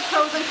what the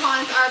pros and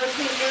cons are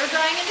between air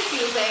drying and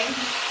diffusing.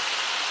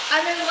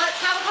 And then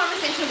let's have a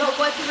conversation about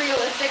what's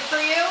realistic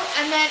for you.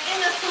 And then in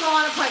the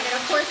salon appointment,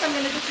 of course, I'm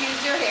going to diffuse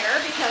your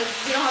hair because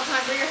you don't have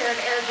time for your hair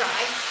to air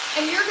dry.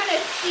 And you're going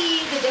to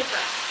see the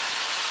difference.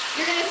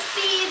 You're going to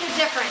see the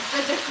difference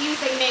that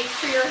diffusing makes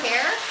for your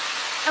hair.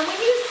 And when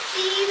you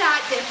see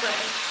that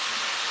difference,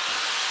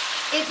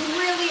 it's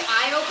really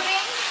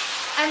eye-opening.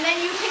 And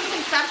then you can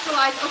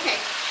conceptualize, okay,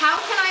 how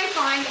can I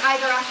find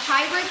either a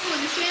hybrid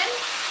solution,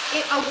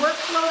 a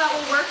workflow that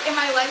will work in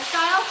my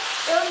lifestyle,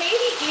 or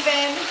maybe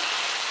even,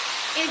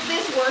 is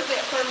this worth it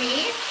for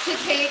me to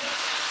take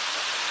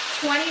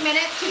 20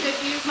 minutes to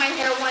diffuse my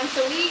hair once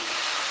a week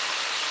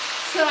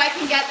so I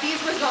can get these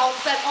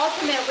results that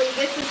ultimately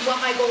this is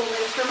what my goal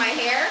is for my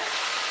hair?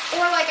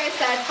 Or like I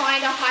said,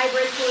 find a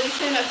hybrid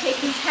solution of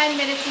taking 10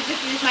 minutes to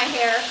diffuse my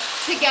hair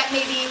to get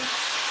maybe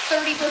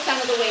 30%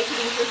 of the way to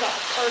these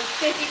results, or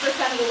 50%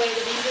 of the way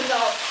to these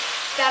results,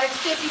 that it's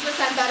 50%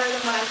 better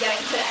than what I'm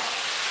getting today.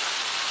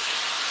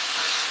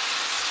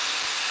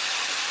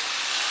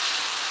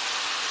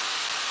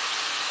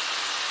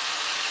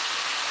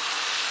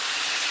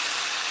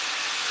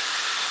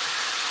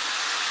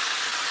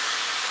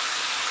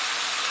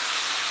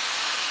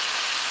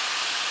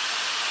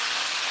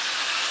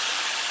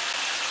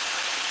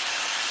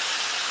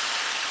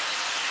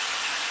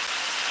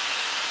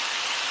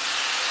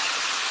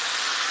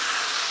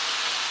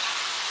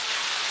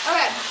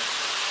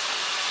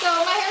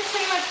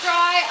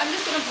 I'm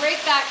just going to break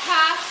that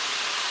cast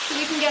so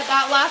we can get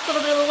that last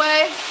little bit of the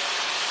way.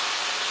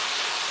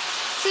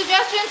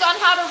 Suggestions on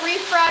how to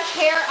refresh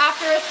hair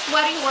after a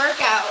sweaty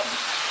workout.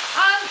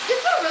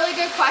 This is a really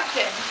good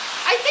question.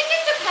 I think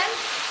it depends,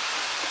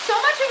 so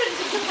much of it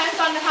depends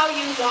on how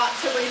you want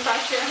to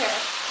refresh your hair.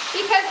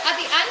 Because at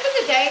the end of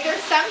the day,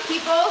 there's some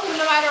people who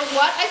no matter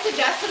what I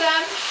suggest to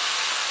them,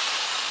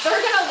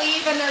 they're going to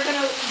leave and they're going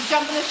to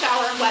jump in the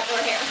shower and wet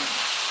their hair.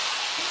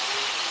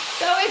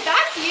 So if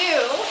that's you,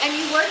 and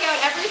you work out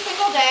every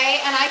single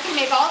day, and I can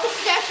make all the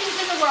suggestions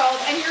in the world,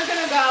 and you're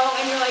gonna go,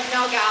 and you're like,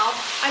 no gal,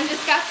 I'm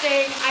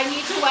disgusting, I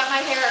need to wet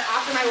my hair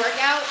after my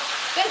workout,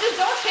 then just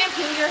don't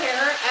shampoo your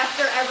hair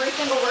after every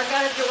single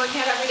workout if you're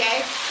working out every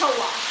day,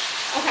 co-wash,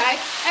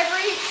 okay? At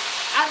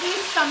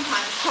least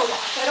sometimes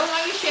co-wash. I don't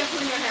want you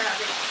shampooing your hair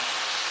every day.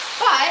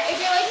 But if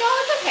you're like, no,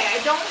 it's okay, I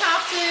don't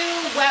have to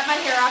wet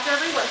my hair after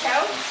every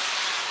workout,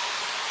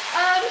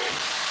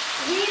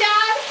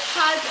 Weedad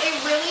has a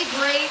really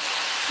great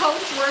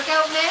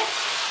post-workout mist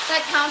that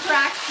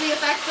counteracts the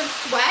effects of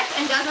sweat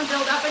and doesn't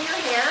build up in your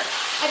hair.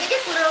 I think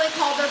it's literally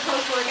called their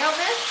post-workout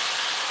mist.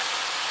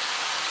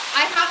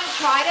 I haven't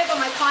tried it, but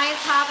my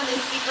clients have and they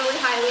speak really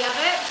highly of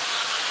it.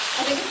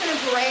 I think it's in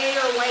a gray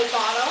or white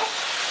bottle.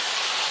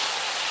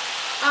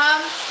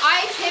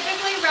 I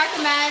typically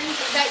recommend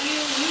that you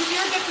use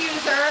your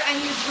diffuser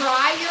and you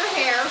dry your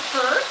hair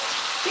first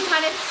to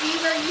kind of see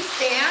where you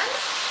stand.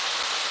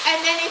 And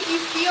then if you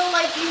feel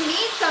like you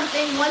need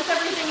something, once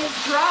everything is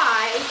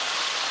dry,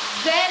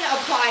 then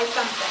apply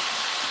something,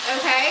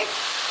 okay?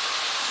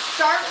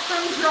 Start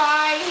from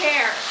dry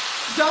hair.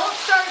 Don't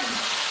start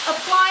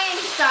applying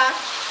stuff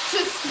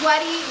to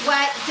sweaty,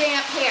 wet,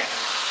 damp hair.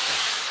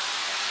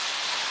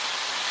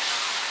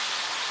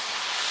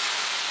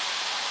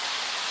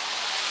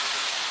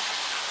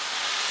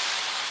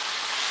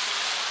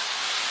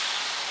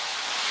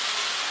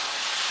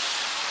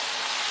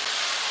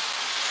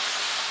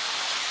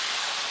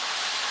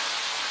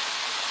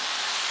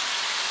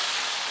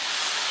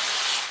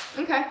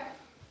 Okay.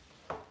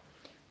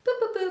 Boop,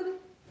 boop, boop.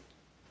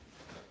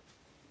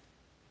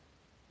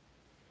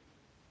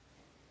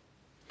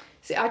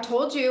 See, I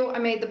told you I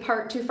made the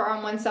part too far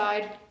on one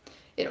side.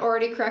 It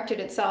already corrected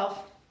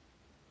itself.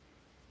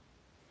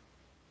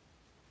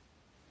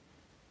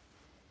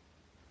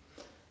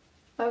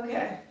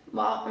 Okay,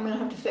 well, I'm gonna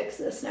have to fix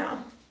this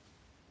now.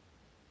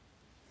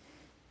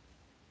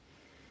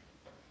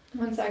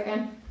 1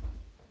 second.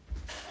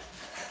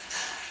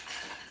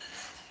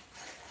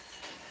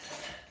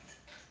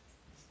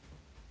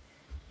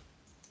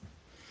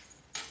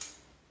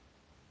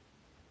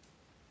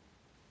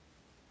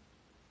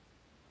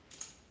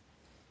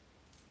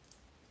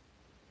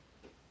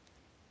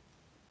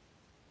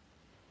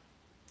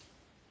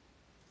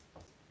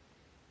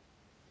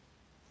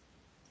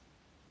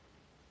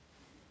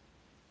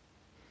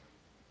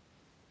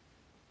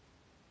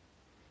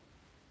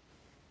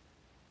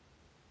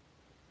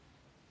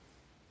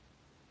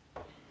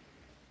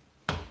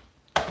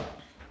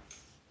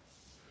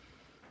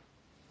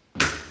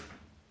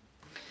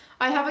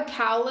 I have a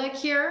cowlick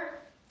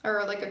here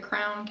or like a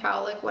crown,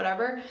 cowlick,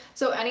 whatever.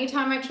 So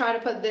anytime I try to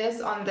put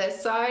this on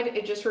this side,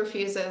 it just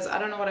refuses. I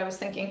don't know what I was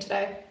thinking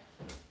today.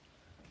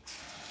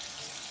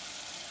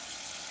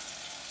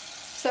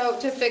 So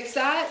to fix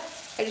that,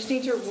 I just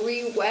need to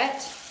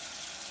re-wet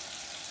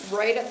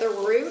right at the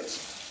root.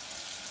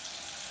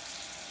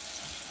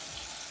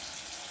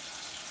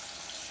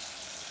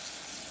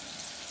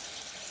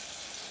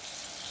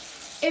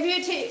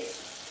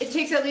 It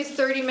takes at least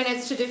 30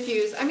 minutes to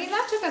diffuse. I mean,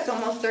 that took us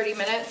almost 30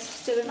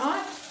 minutes, did it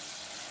not?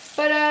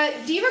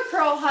 But Diva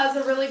Curl has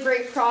a really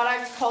great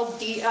product called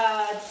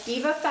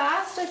Diva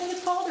Fast, I think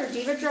it's called, or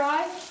Diva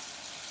Dry.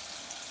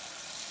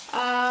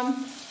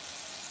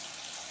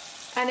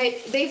 And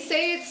they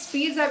say it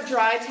speeds up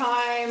dry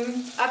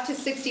time up to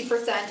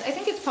 60%. I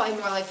think it's probably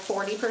more like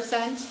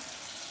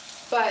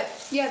 40%. But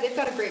yeah, they've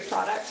got a great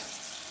product.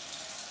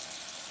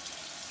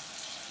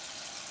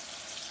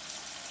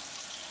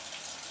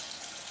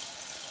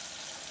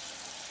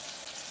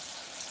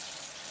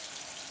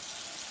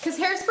 Because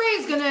hairspray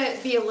is gonna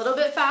be a little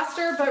bit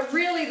faster, but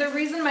really the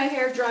reason my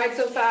hair dried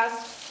so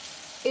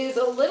fast is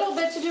a little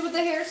bit to do with the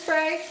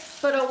hairspray,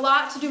 but a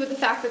lot to do with the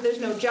fact that there's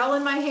no gel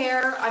in my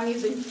hair. I'm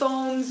using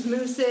foams,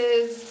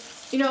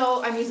 mousses, you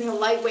know, I'm using a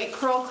lightweight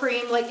curl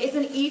cream. Like, it's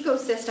an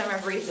ecosystem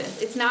of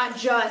reasons. It's not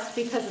just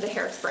because of the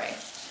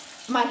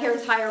hairspray. My hair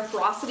is higher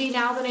porosity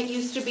now than it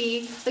used to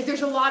be. Like,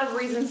 there's a lot of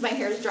reasons my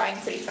hair is drying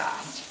pretty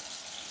fast.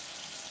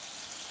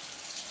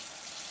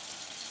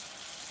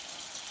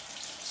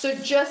 So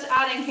just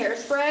adding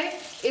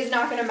hairspray is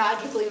not gonna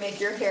magically make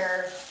your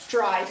hair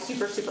dry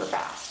super, super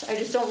fast. I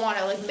just don't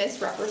wanna like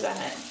misrepresent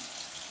it.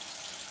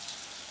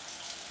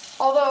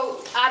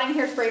 Although adding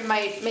hairspray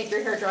might make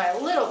your hair dry a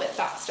little bit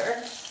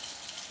faster.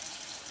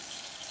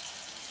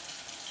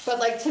 But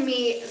like to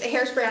me, the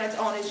hairspray on its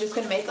own is just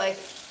gonna make like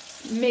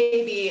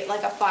maybe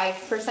like a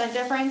 5%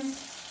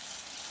 difference.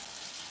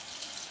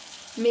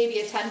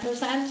 Maybe a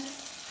 10%.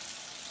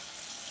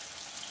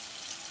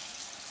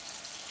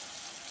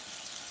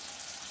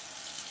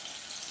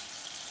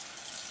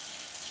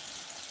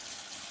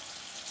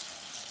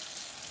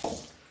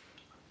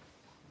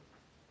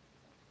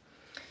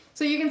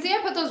 So you can see I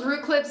put those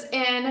root clips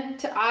in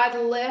to add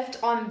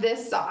lift on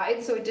this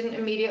side so it didn't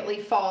immediately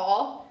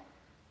fall.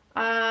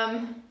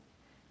 And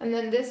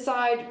then this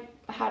side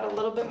had a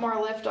little bit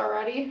more lift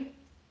already.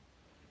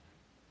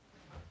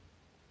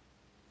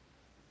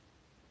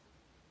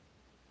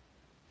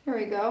 Here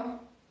we go.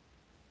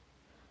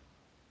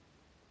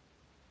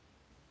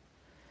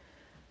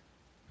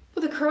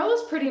 Well, the curl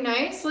is pretty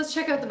nice. Let's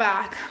check out the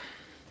back.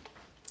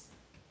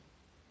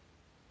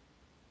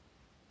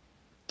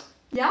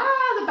 Yeah,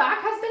 the back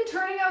has been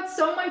turning out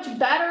so much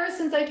better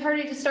since I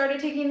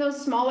started taking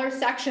those smaller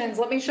sections.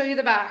 Let me show you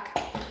the back.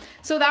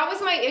 So that was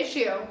my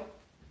issue.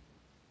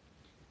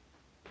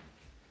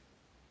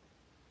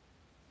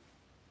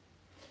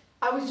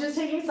 I was just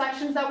taking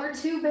sections that were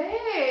too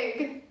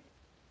big.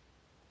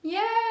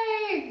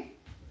 Yay!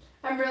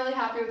 I'm really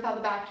happy with how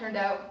the back turned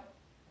out.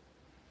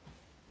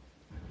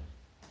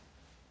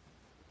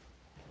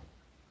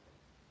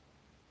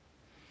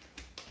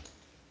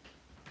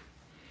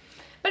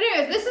 But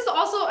anyways, this is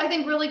also, I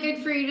think, really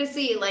good for you to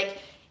see. Like,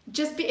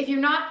 if you're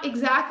not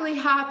exactly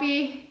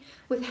happy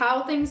with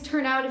how things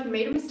turn out, if you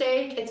made a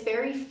mistake, it's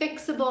very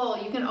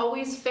fixable. You can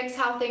always fix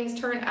how things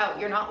turn out.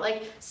 You're not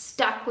like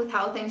stuck with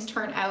how things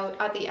turn out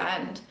at the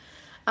end.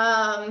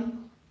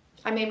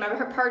 I made my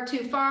part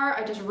too far.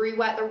 I just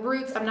re-wet the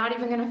roots. I'm not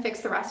even gonna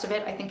fix the rest of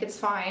it. I think it's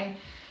fine.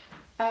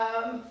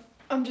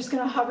 I'm just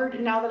gonna hover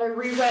now that I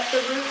re-wet the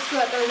roots so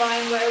that they're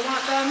lying where I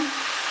want them.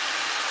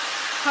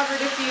 Hover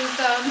diffuse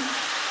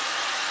them.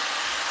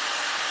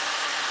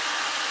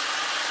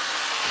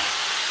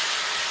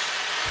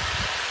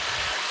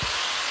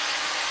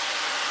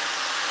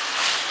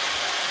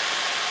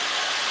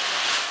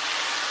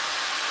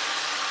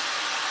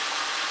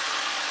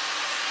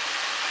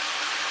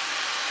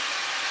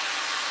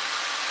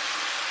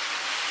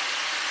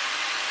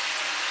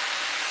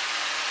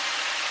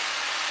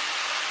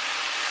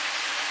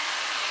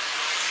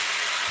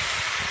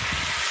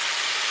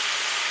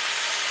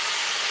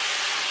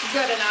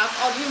 Good enough.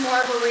 I'll do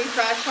more of a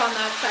refresh on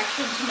that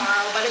section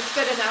tomorrow, but it's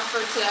good enough for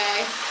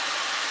today.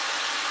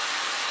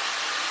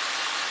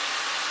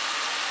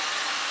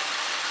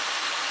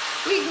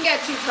 We can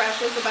get too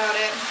precious about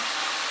it.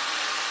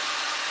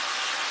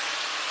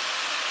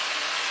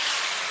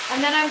 And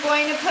then I'm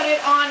going to put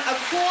it on a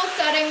cool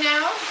setting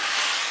now.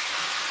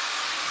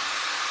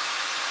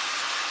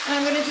 And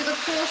I'm going to do the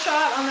cool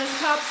shot on this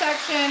top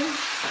section.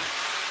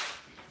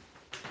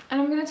 And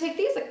I'm gonna take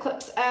these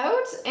clips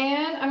out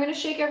and I'm gonna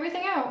shake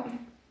everything out.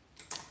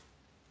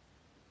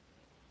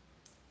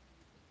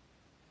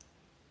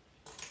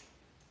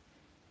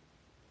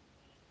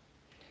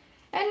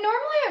 And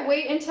normally I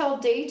wait until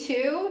day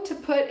 2 to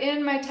put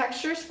in my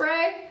texture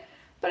spray,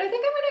 but I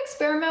think I'm gonna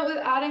experiment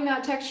with adding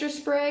that texture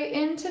spray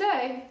in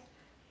today.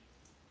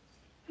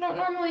 I don't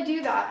normally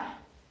do that.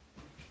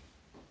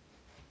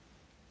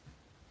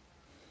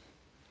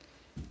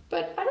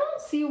 But I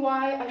don't see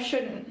why I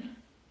shouldn't.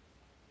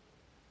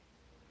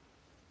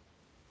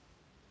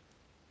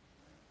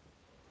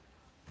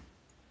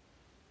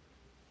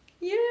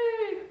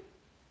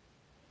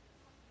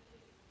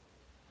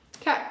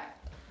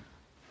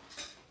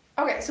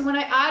 Okay, so when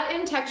I add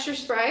in texture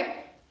spray,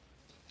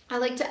 I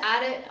like to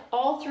add it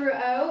all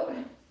throughout.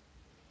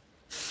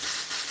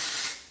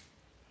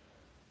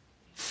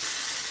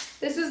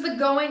 This is the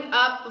Going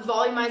Up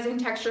Volumizing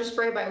Texture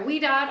Spray by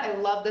Wedad. I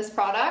love this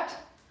product.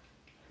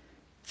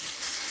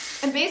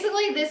 And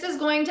basically this is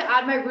going to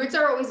add, my roots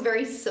are always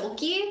very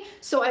silky,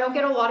 so I don't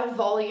get a lot of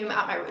volume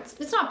at my roots.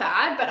 It's not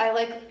bad, but I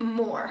like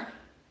more,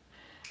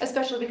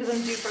 especially because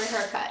I'm due for a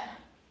haircut.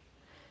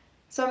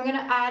 So I'm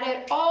gonna add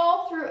it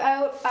all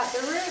throughout at the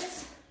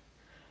roots.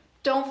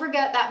 Don't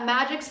forget that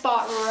magic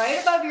spot right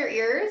above your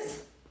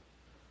ears.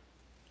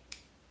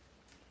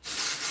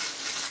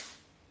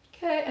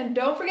 Okay, and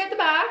don't forget the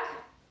back.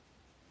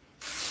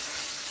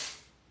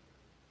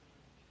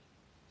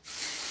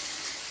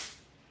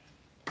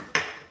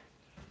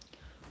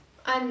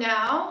 And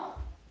now,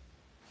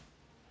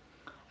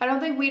 I don't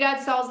think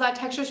Wedad sells that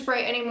texture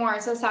spray anymore.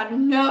 It's so sad.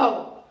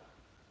 No!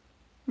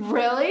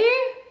 Really?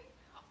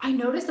 I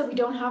noticed that we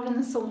don't have it in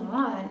the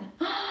salon.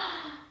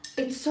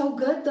 It's so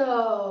good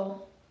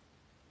though.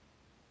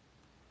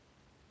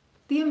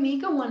 The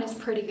Amica one is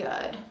pretty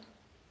good.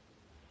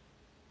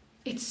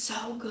 It's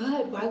so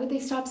good. Why would they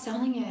stop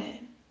selling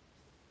it?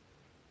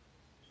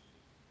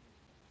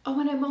 Oh,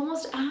 and I'm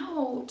almost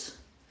out.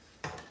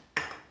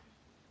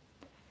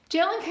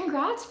 Jalen,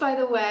 congrats, by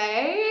the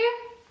way.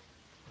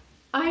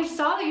 I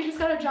saw that you just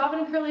got a job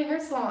in a curly hair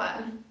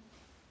salon.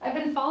 I've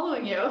been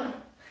following you.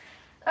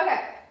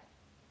 Okay.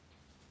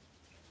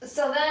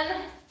 So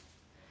then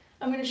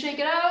I'm gonna shake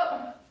it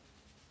out.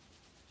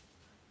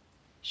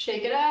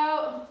 Shake it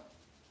out.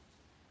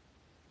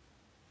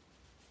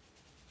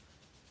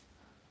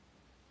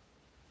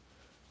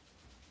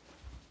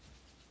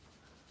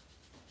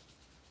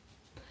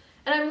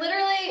 And I'm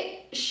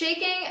literally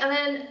shaking and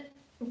then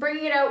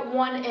bringing it out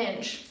 1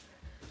 inch.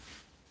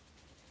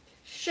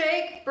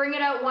 Shake, bring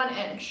it out 1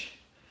 inch.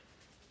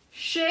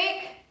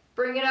 Shake,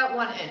 bring it out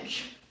 1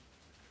 inch.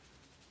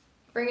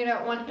 Bring it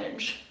out 1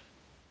 inch.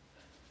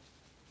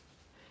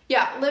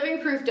 Yeah,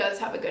 Living Proof does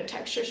have a good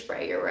texture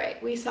spray, you're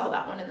right. We sell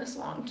that one in the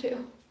salon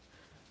too.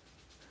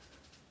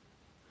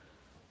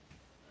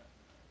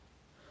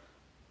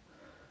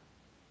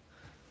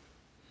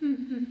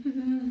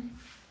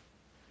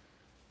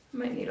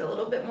 Might need a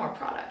little bit more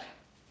product.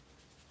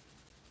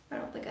 I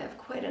don't think I have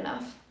quite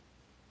enough.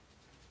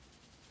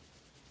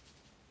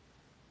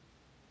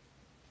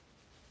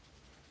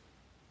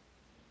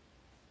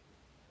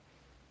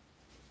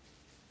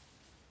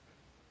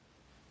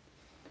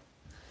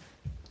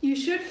 You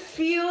should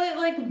feel it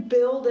like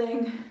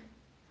building.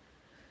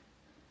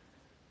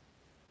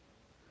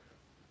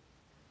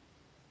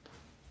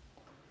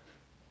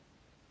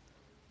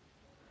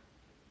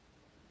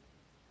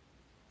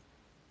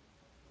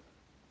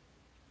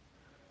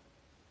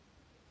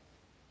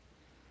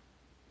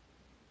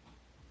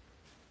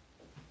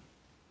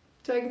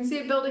 So I can see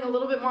it building a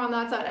little bit more on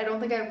that side. I don't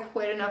think I have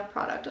quite enough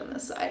product on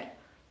this side.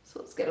 So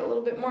let's get a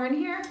little bit more in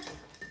here.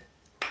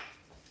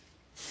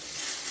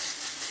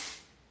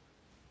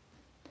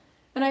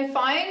 And I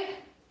find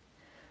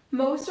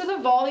most of the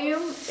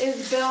volume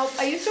is built,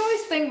 I used to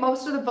always think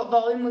most of the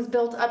volume was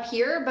built up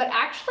here, but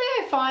actually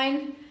I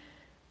find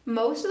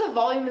most of the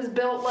volume is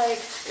built like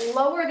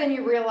lower than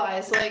you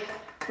realize, like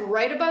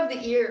right above the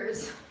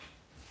ears.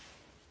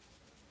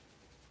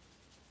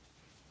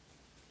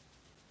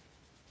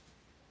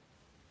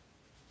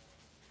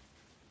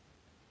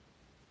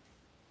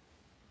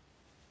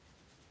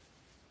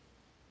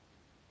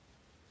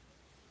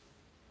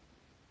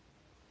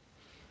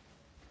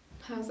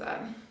 How's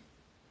that?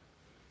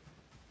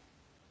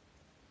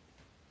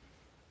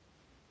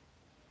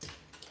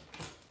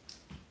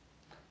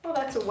 Oh,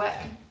 that's a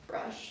wet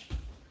brush.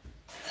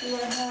 Do I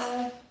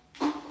have...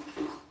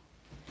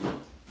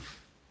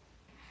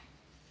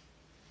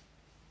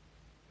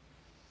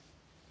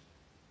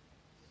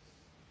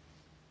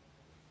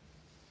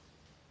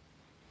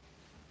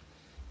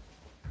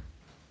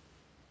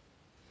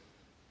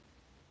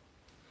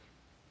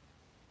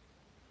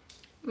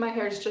 My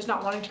hair is just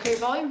not wanting to create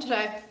volume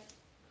today.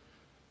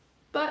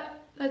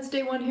 But that's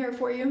day 1 here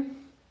for you.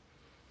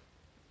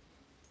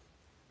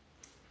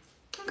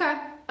 Okay,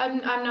 I'm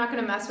not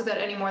gonna mess with it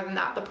any more than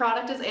that. The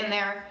product is in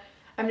there.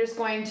 I'm just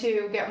going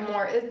to get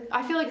more,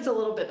 I feel like it's a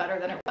little bit better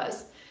than it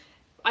was.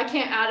 I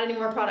can't add any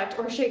more product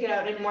or shake it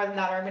out any more than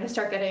that or I'm gonna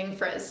start getting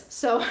frizz.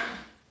 So,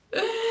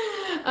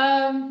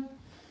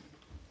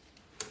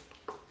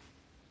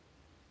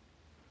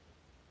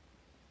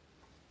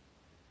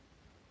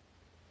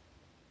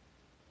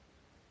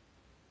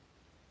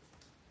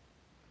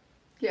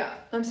 yeah,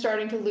 I'm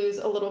starting to lose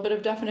a little bit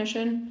of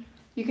definition.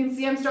 You can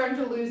see I'm starting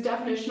to lose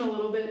definition a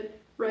little bit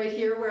right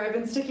here where I've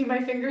been sticking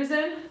my fingers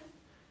in.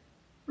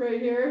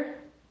 Right here.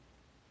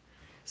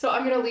 So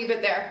I'm gonna leave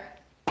it there.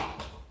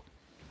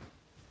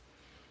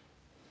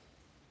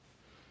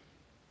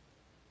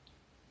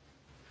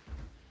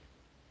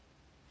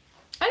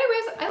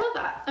 Anyways, I love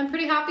that. I'm pretty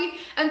pretty happy.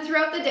 And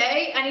throughout the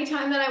day,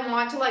 anytime that I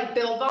want to like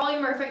build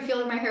volume or if I feel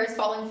like my hair is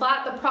falling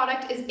flat, the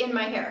product is in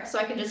my hair. So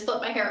I can just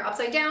flip my hair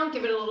upside down,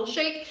 give it a little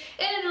shake,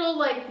 and it'll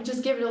like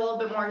just give it a little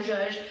bit more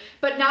zhuzh.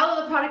 But now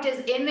that the product is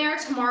in there,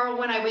 tomorrow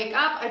when I wake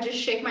up, I just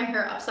shake my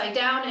hair upside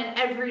down, and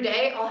every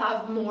day I'll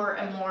have more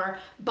and more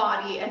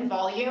body and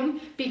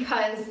volume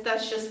because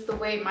that's just the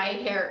way my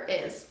hair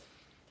is.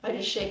 I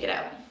just shake it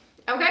out.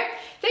 Okay,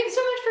 thanks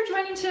so much for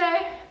joining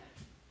today.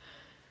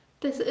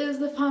 This is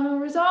the final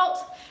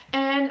result,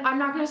 and I'm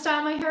not going to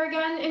style my hair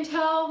again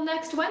until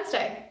next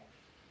Wednesday.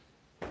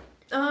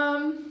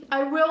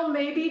 I will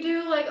maybe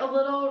do like a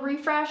little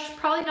refresh,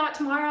 probably not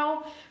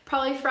tomorrow,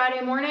 probably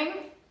Friday morning.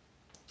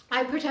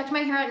 I protect my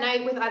hair at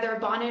night with either a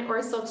bonnet or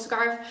a silk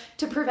scarf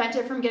to prevent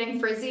it from getting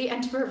frizzy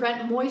and to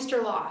prevent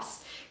moisture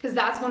loss, because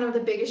that's one of the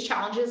biggest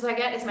challenges I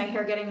get is my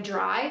hair getting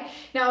dry.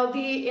 Now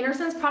the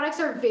InnerSense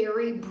products are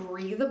very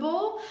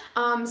breathable,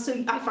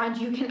 so I find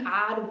you can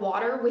add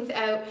water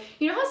without,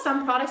 you know how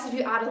some products if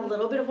you add a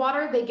little bit of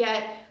water they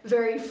get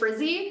very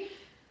frizzy,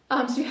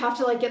 so you have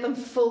to like get them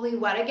fully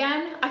wet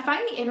again. I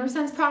find the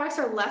InnerSense products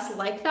are less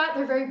like that.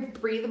 They're very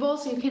breathable,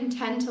 so you can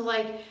tend to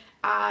like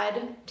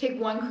take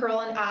one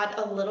curl and add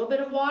a little bit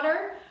of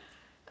water.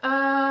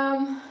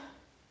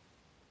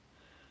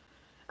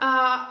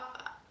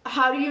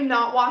 How do you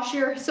not wash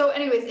your, so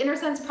anyways,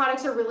 InnerSense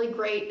products are really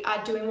great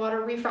at doing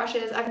water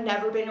refreshes. I've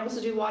never been able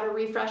to do water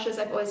refreshes.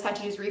 I've always had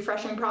to use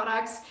refreshing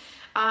products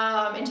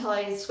until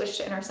I switched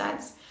to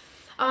InnerSense.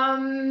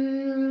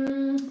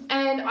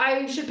 And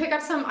I should pick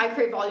up some I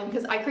Create Volume,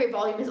 because I Create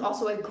Volume is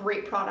also a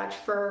great product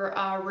for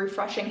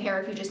refreshing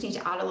hair if you just need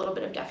to add a little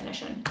bit of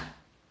definition.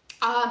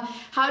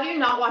 How do you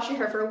not wash your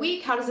hair for a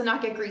week? How does it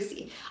not get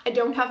greasy? I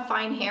don't have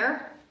fine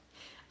hair.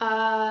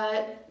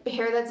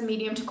 Hair that's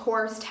medium to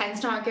coarse tends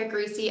to not get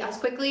greasy as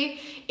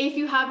quickly. If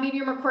you have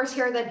medium or coarse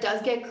hair that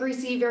does get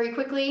greasy very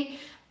quickly,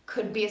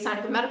 could be a sign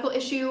of a medical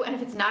issue. And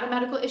if it's not a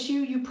medical issue,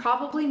 you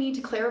probably need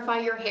to clarify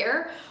your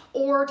hair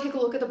or take a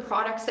look at the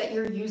products that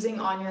you're using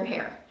on your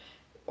hair,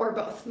 or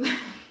both.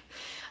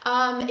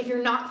 If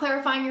you're not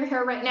clarifying your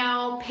hair right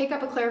now, pick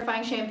up a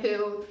clarifying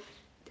shampoo,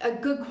 a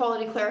good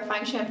quality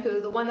clarifying shampoo,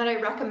 the one that I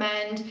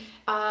recommend.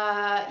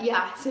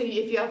 Yeah, so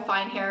if you have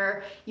fine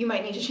hair, you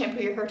might need to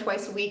shampoo your hair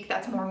twice a week.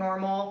 That's more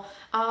normal.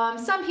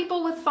 Some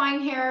people with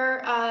fine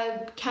hair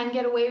can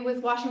get away with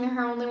washing their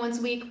hair only once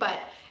a week, but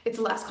it's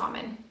less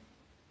common.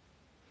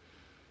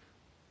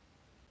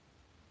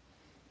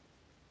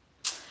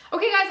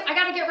 Okay guys, I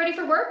gotta get ready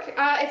for work.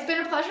 It's been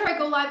a pleasure. I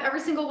go live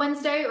every single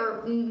Wednesday,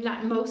 or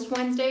not most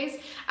Wednesdays,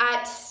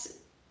 at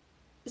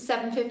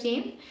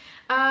 7:15.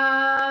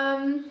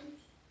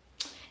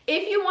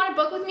 If you want to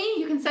book with me,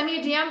 you can send me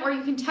a DM or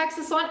you can text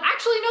this one.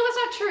 Actually, no, that's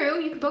not true.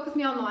 You can book with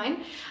me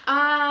online.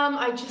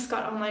 I just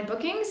got online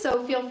booking,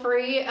 so feel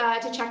free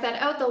to check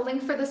that out. The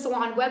link for the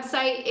salon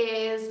website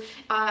is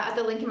at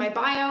the link in my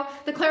bio.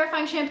 The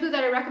clarifying shampoo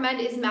that I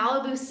recommend is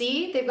Malibu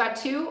C. They've got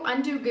two.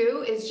 Undo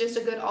Goo is just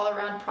a good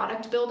all-around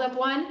product buildup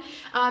one.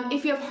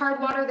 If you have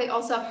hard water, they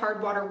also have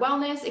hard water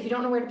wellness. If you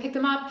don't know where to pick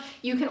them up,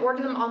 you can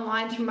order them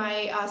online through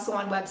my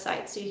salon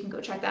website, so you can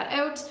go check that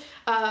out.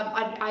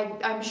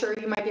 I'm sure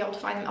you might be able to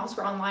find them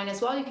elsewhere online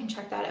as well. You can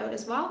check that out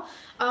as well.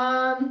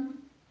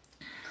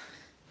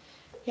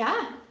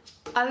 Yeah,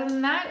 other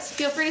than that,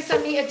 feel free to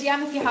send me a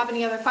DM if you have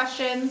any other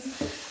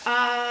questions.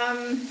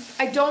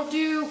 I don't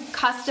do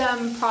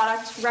custom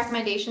product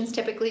recommendations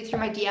typically through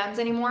my DMs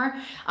anymore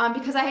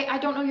because I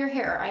don't know your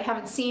hair. I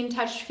haven't seen,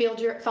 touched,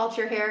 felt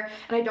your hair,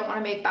 and I don't want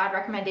to make bad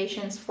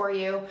recommendations for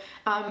you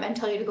and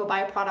tell you to go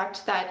buy a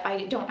product that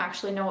I don't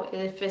actually know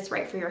if it's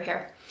right for your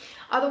hair.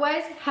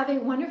 Otherwise, have a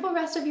wonderful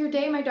rest of your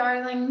day, my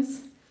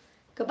darlings.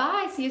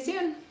 Goodbye. See you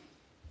soon.